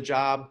better at the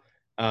job.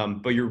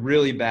 But you're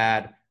really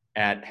bad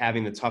at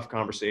having the tough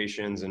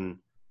conversations and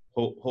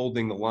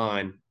holding the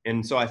line.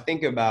 And so I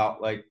think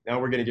about, like, now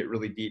we're going to get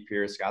really deep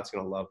here. Scott's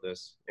going to love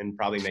this and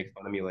probably make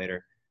fun of me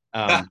later.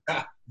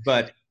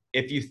 But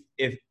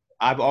if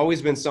I've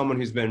always been someone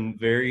who's been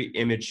very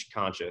image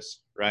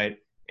conscious, right?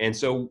 And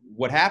so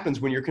what happens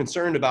when you're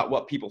concerned about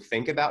what people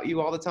think about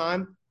you all the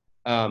time,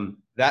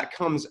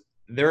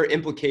 there are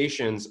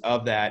implications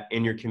of that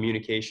in your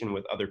communication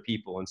with other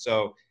people. And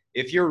so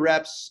if your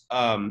reps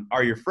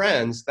are your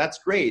friends, that's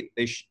great.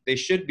 They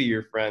should be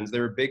your friends.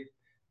 They're a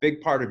big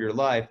part of your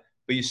life,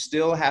 but you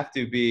still have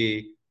to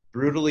be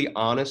brutally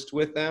honest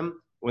with them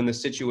when the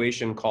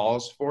situation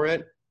calls for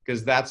it,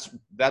 because that's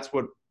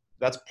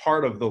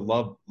part of the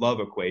love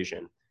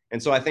equation.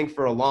 And so I think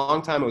for a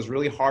long time, it was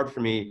really hard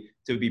for me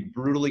to be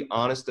brutally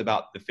honest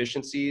about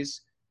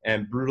deficiencies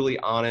and brutally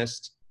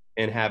honest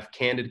and have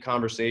candid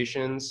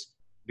conversations,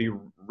 be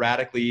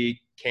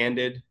radically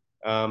candid,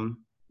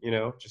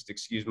 just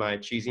excuse my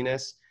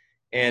cheesiness.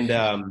 And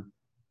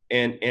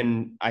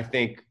I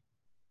think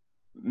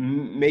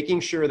making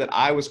sure that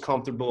I was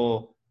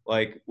comfortable,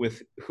 like,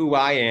 with who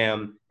I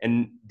am,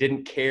 and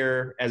didn't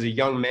care as a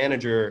young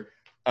manager,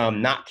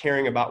 not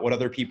caring about what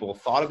other people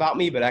thought about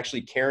me, but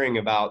actually caring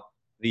about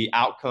the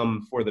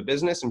outcome for the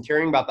business and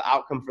caring about the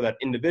outcome for that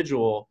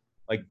individual,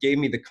 like, gave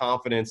me the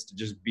confidence to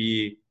just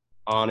be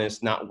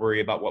honest, not worry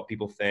about what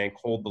people think,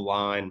 hold the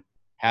line,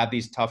 have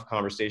these tough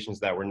conversations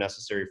that were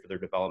necessary for their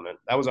development.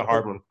 That was a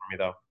hard one for me,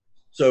 though.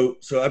 So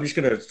I'm just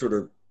going to sort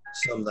of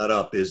sum that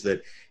up, is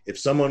that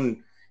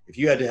if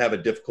you had to have a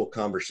difficult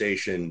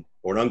conversation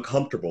or an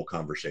uncomfortable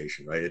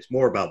conversation, right? It's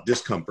more about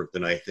discomfort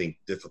than I think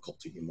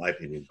difficulty, in my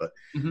opinion. But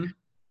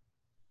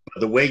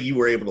the way you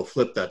were able to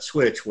flip that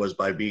switch was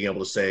by being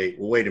able to say,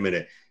 well, wait a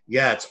minute.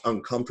 Yeah, it's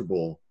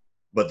uncomfortable,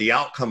 but the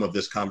outcome of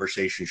this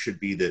conversation should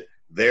be that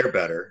they're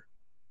better.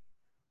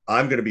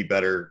 I'm going to be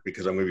better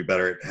because I'm going to be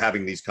better at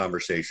having these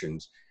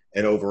conversations.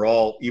 And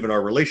overall, even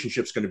our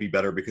relationship's going to be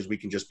better because we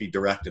can just be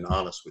direct and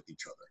honest with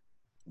each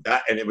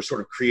other. And it was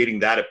sort of creating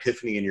that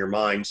epiphany in your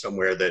mind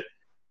somewhere that,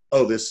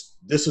 oh, this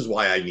is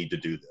why I need to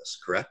do this,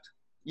 correct?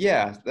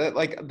 Yeah,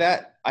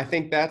 I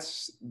think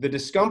that's the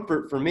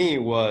discomfort for me,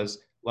 was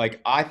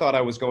like I thought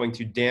I was going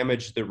to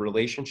damage the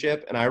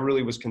relationship, and I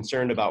really was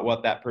concerned about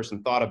what that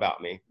person thought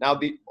about me. Now,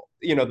 the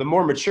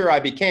more mature I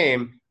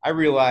became, I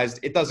realized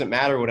it doesn't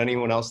matter what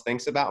anyone else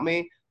thinks about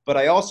me, but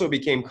I also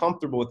became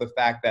comfortable with the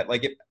fact that,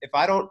 like, if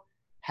I don't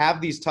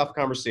have these tough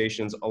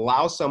conversations,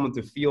 allow someone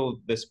to feel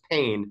this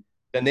pain,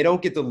 then they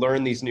don't get to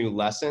learn these new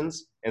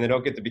lessons, and they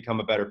don't get to become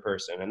a better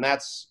person. And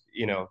that's,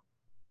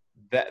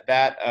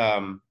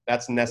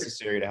 that's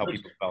necessary to help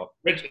people develop.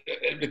 Rich,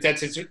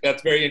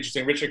 that's very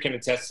interesting. Richard can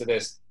attest to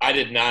this. I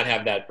did not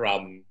have that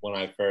problem when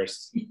I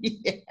first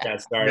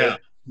got started.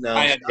 No,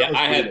 I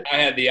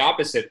had the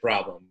opposite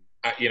problem.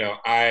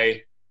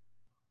 I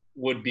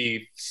would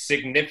be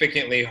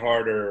significantly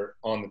harder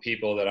on the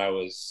people that I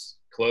was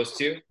close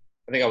to.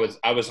 I think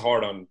I was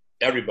hard on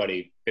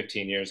everybody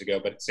 15 years ago,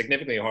 but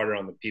significantly harder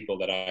on the people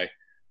that I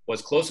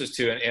was closest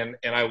to. And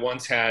I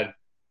once had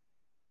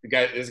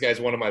this guy's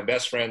one of my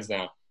best friends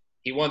now.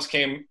 He once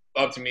came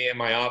up to me in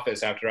my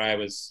office after I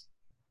was,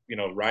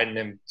 riding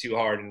him too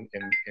hard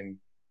and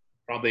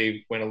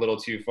probably went a little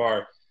too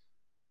far.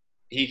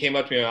 He came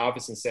up to me in my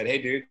office and said, "Hey,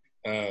 dude,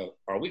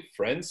 are we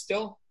friends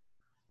still?"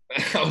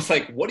 I was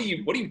like, what are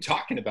you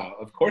talking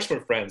about? Of course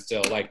we're friends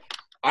still. Like,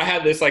 I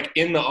had this like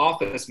in the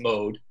office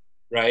mode,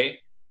 right?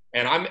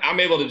 And I'm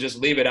able to just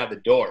leave it at the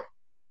door.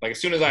 Like, as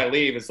soon as I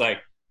leave, it's like,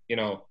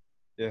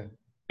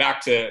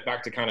 back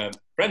to kind of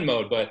friend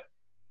mode. But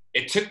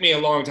it took me a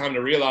long time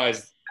to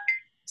realize,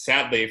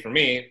 sadly for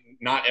me,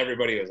 not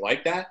everybody was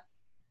like that.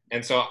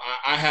 And so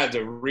I had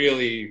to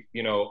really,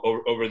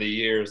 over the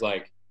years,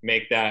 like,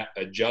 make that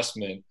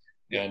adjustment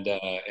and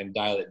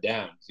dial it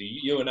down. So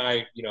you and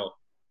I,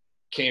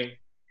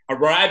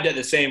 arrived at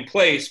the same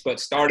place, but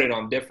started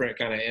on different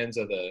kind of ends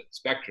of the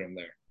spectrum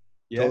there.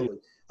 Yeah. Totally.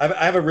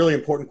 I have a really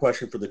important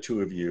question for the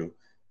two of you.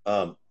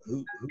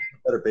 Who's a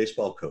better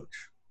baseball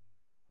coach?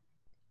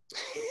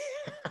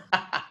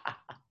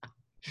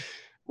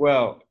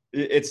 Well,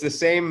 it's the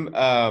same.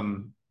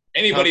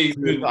 Anybody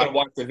who's going to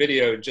watch the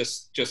video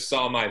just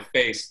saw my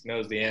face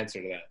knows the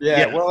answer to that.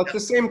 Yeah. Well, it's the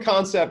same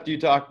concept we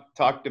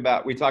talked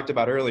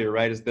about earlier,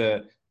 right? Is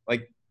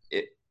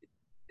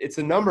it's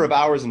a number of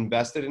hours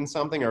invested in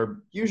something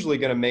are usually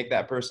going to make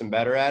that person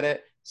better at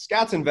it.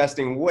 Scott's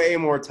investing way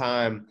more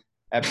time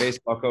at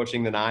baseball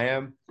coaching than I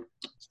am.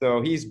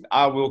 So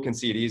I will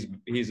concede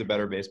he's a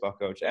better baseball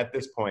coach at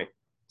this point.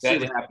 See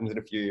what happens in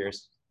a few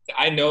years.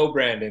 I know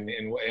Brandon,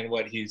 and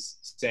what he's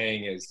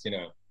saying is,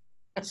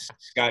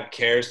 Scott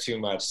cares too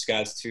much.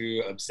 Scott's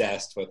too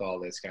obsessed with all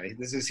this guy.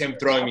 This is him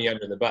throwing me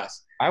under the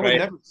bus. I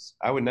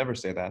would never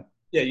say that.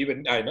 Yeah,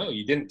 I know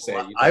you didn't say.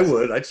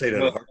 Well, I'd say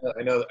that.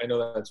 I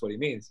know that's what he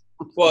means.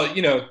 Well,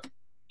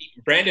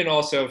 Brandon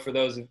also, for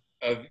those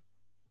of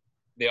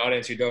the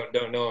audience who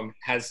don't know him,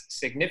 has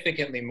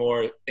significantly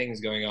more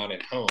things going on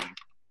at home.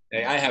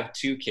 I have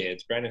 2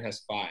 kids. Brandon has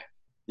 5.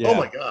 Yeah. Oh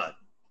my God.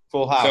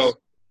 Full house. So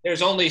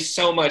there's only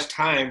so much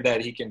time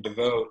that he can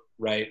devote,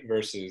 right?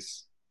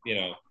 Versus,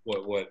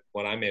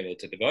 what I'm able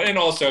to devote. And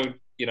also,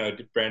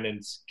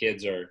 Brandon's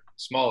kids are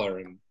smaller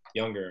and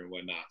younger and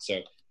whatnot.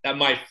 So that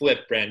might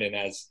flip Brandon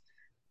as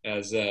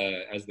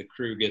the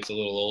crew gets a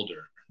little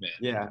older, man.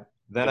 Yeah.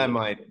 Then I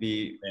might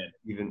be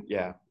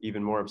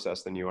even more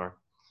obsessed than you are.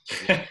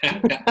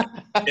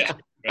 Yeah.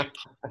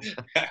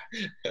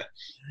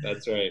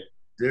 That's right.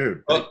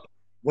 Dude.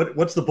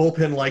 What's the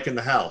bullpen like in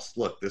the house?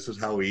 Look, this is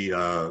how we,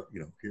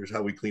 here's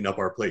how we clean up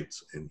our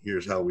plates, and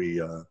here's how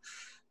we. Well,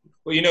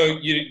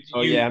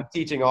 I'm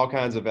teaching all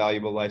kinds of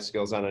valuable life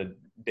skills on a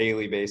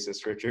daily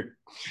basis, Richard.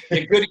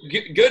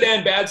 Good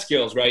and bad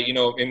skills, right?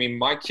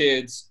 My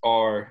kids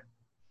are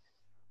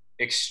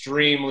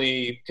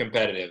extremely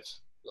competitive.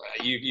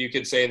 You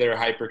could say they're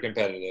hyper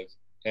competitive,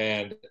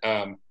 and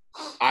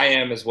I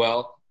am as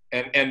well.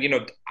 And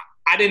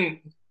I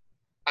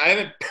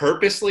haven't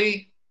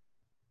purposely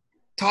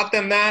taught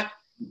them that.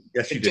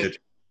 Yes, you did.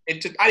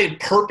 I didn't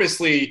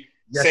purposely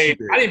say.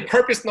 Did. I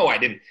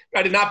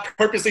did not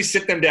purposely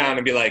sit them down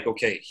and be like,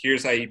 okay,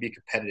 here's how you be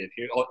competitive.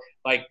 Here,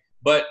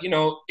 but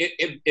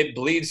it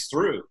bleeds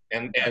through,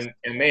 and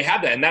they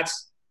have that,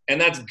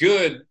 and that's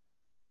good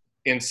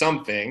in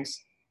some things,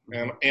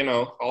 and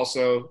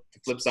also the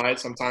flip side,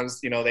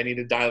 sometimes they need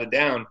to dial it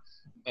down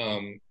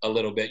a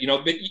little bit.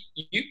 But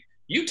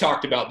you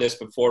talked about this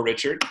before,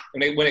 Richard.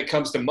 When it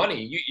comes to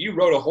money, you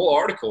wrote a whole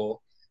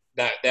article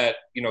that got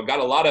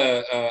a lot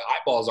of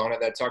eyeballs on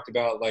it, that talked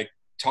about, like,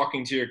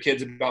 talking to your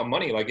kids about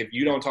money. Like, if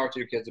you don't talk to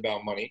your kids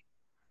about money,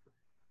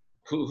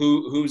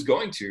 who's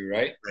going to,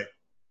 right? Right.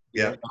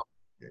 Yeah.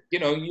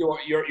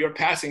 You're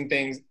passing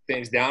things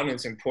down, and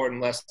it's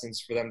important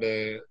lessons for them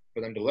to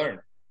learn.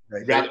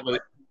 Right.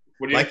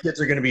 My kids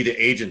are going to be the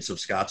agents of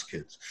Scott's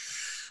kids.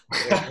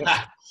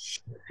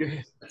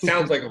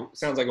 sounds like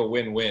a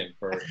win-win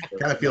for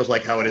kind of feels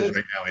like how it is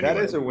right now. Anyway.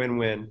 That is a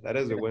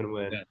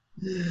win-win.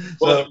 Yeah.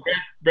 Well,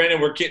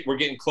 Brandon, we're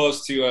getting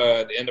close to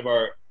the end of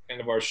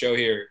our show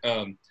here.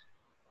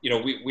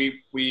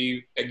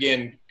 We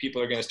again,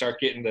 people are going to start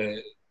getting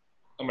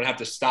I'm going to have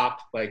to stop,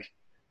 like,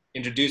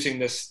 introducing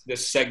this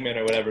segment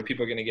or whatever.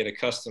 People are going to get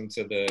accustomed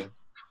to the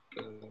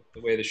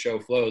way the show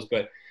flows.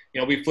 But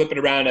we flip it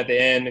around at the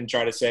end and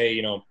try to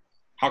say,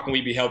 how can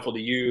we be helpful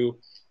to you?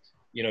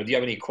 Do you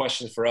have any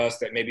questions for us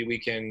that maybe we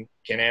can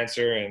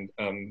answer? And,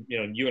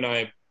 you and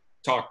I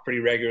talk pretty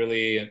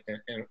regularly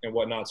and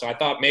whatnot. So I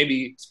thought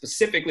maybe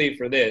specifically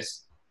for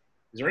this,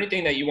 is there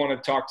anything that you want to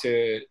talk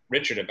to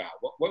Richard about?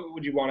 What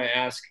would you want to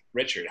ask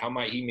Richard? How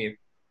might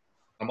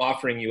I'm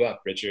offering you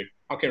up, Richard.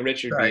 How can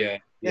Richard be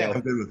a... Yeah,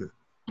 I'm good with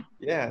it.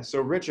 Yeah.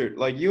 So Richard,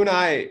 like you and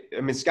I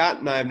mean, Scott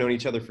and I have known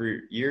each other for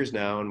years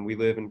now, and we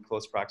live in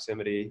close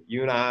proximity.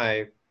 You and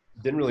I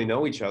didn't really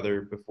know each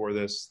other before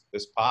this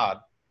pod.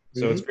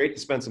 So it's great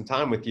to spend some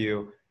time with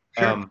you.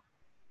 Sure.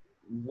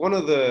 One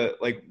of the,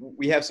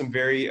 we have some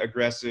very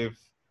aggressive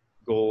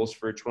goals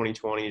for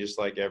 2020, just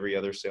like every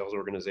other sales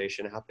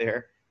organization out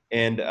there.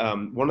 And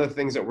one of the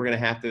things that we're going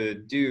to have to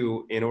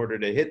do in order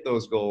to hit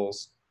those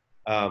goals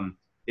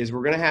is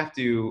we're going to have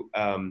to,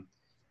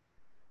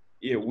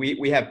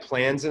 we have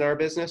plans in our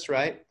business,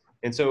 right?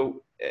 And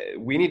so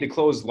we need to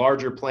close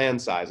larger plan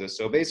sizes.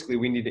 So basically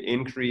we need to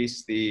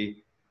increase the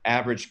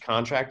average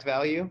contract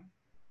value.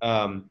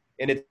 And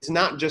it's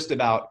not just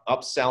about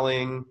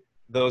upselling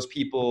those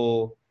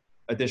people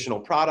additional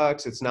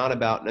products. It's not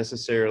about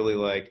necessarily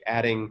like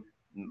adding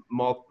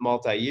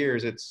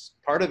multi-years. It's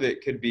part of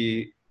it could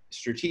be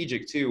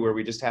strategic too, where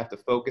we just have to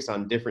focus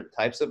on different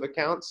types of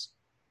accounts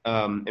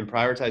and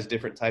prioritize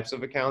different types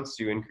of accounts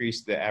to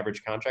increase the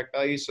average contract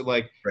value. So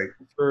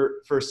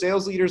for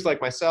sales leaders like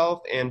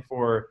myself and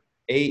for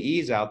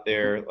AEs out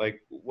there,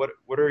 what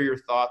are your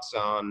thoughts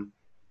on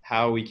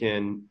how we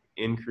can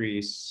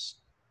increase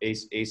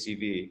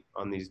ACV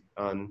on these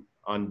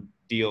on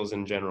deals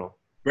in general?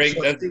 Great.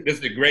 This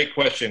is a great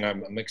question.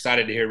 I'm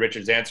excited to hear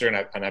Richard's answer,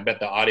 and I bet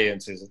the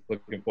audience is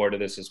looking forward to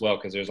this as well,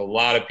 because there's a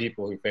lot of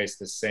people who face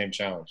this same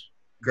challenge.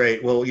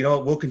 Great. Well,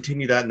 we'll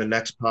continue that in the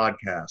next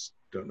podcast.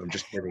 I'm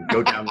just kidding.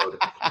 Go download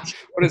it.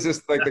 What is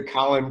this, like the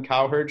Colin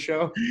Cowherd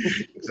show?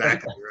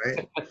 Exactly,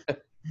 right?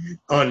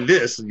 On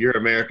this, your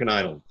American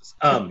Idol.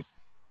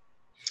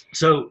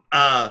 So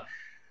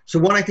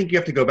one, I think you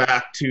have to go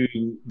back to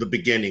the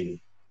beginning.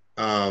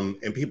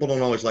 And people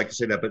don't always like to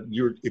say that, but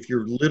if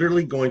you're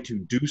literally going to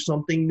do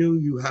something new,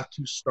 you have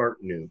to start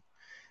new.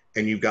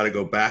 And you've got to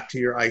go back to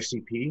your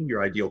ICP,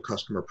 your ideal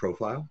customer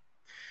profile.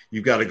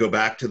 You've got to go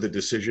back to the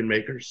decision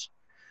makers.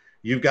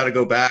 You've got to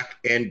go back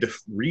and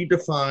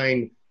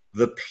redefine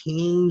the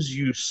pains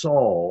you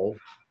solve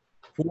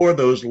for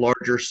those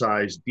larger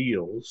size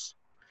deals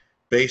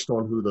based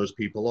on who those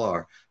people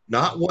are,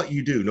 not what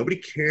you do. Nobody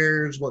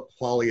cares what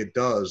Qualia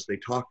does.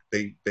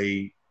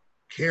 They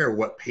care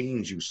what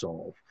pains you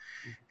solve.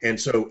 And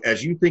so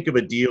as you think of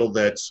a deal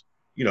that's,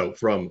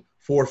 from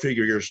 4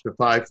 figures to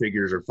 5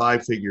 figures or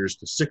 5 figures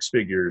to 6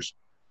 figures,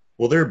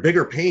 well, there are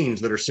bigger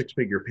pains that are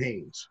 6-figure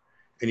pains.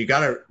 And you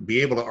got to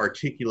be able to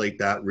articulate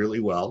that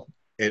really well,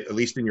 at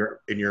least in your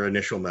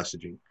initial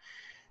messaging.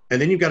 And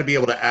then you've got to be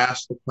able to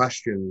ask the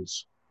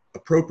questions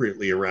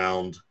appropriately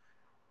around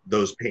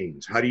those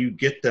pains. How do you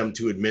get them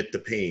to admit the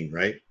pain,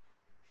 right?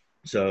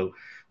 So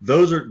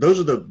those are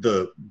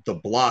the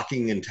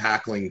blocking and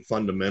tackling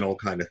fundamental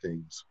kind of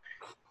things.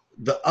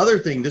 The other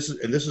thing, this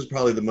is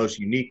probably the most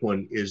unique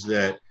one, is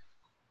that,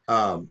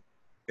 and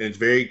it's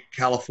very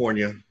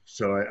California,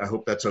 so I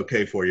hope that's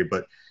okay for you,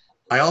 but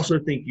I also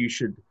think you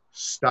should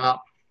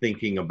stop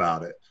thinking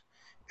about it.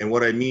 And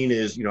what I mean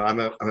is, I'm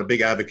a big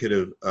advocate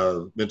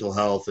of mental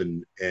health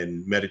and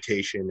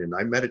meditation, and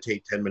I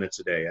meditate 10 minutes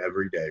a day,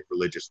 every day,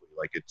 religiously.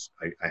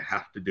 I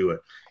have to do it.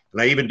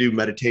 And I even do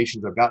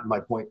meditations. I've gotten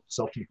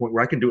myself to the point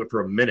where I can do it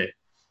for a minute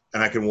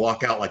and I can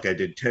walk out like I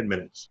did 10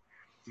 minutes.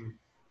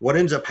 What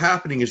ends up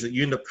happening is that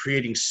you end up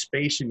creating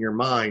space in your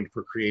mind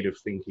for creative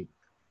thinking.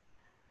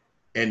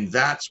 And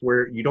that's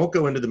where you don't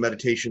go into the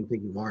meditation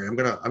thinking, Mario, I'm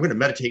gonna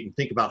meditate and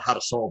think about how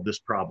to solve this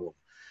problem.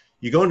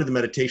 You go into the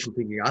meditation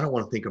thinking, I don't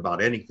want to think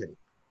about anything.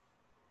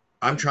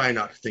 I'm trying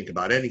not to think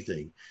about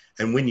anything.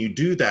 And when you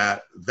do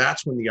that,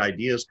 that's when the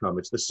ideas come.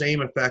 It's the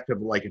same effect of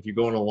like if you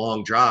go on a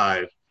long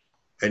drive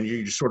and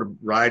you're just sort of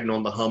riding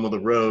on the hum of the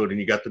road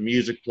and you got the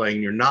music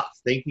playing, you're not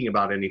thinking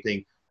about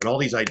anything, and all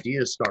these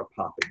ideas start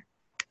popping,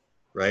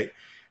 right?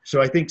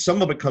 So I think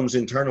some of it comes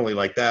internally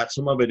like that.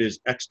 Some of it is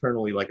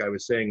externally, like I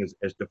was saying,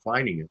 as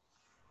defining it.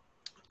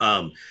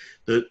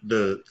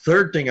 The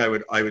third thing I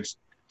would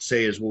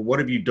say is, well, what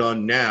have you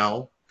done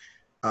now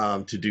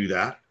to do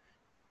that?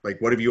 Like,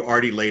 what have you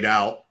already laid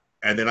out?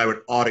 And then I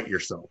would audit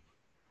yourself.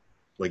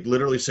 Like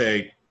literally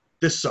say,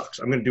 this sucks.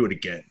 I'm going to do it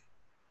again.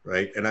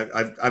 Right. And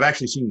I've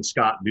actually seen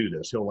Scott do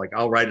this. He'll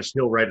write a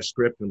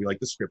script and be like,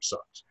 this script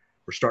sucks.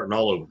 We're starting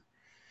all over.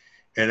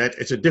 And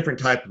it's a different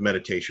type of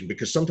meditation,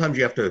 because sometimes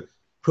you have to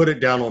put it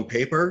down on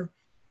paper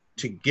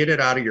to get it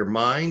out of your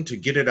mind, to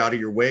get it out of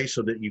your way,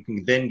 so that you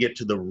can then get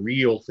to the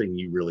real thing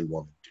you really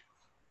want to do.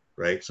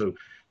 Right. So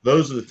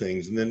those are the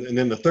things. And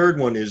then the third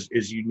one is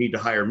you need to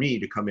hire me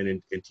to come in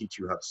and teach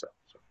you how to sell.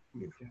 So,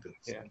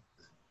 yeah.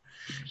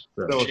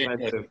 So.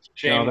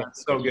 No,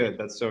 that's so good.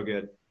 That's so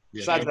good.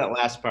 Yeah. Besides that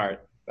last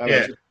part.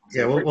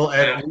 We'll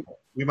edit.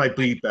 We might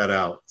bleep that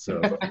out. So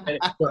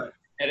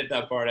edit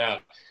that part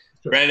out.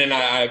 Brandon,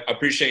 I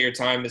appreciate your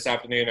time this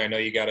afternoon. I know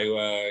you got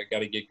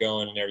to get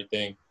going and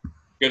everything.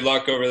 Good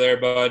luck over there,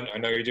 bud. I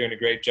know you're doing a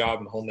great job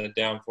and holding it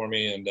down for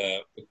me, and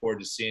look forward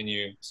to seeing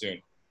you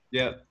soon.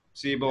 Yeah.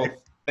 See you both.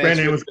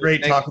 Brandon, it was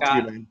great talking to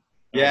you, man.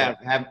 Yeah.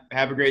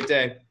 Have a great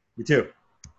day. You too.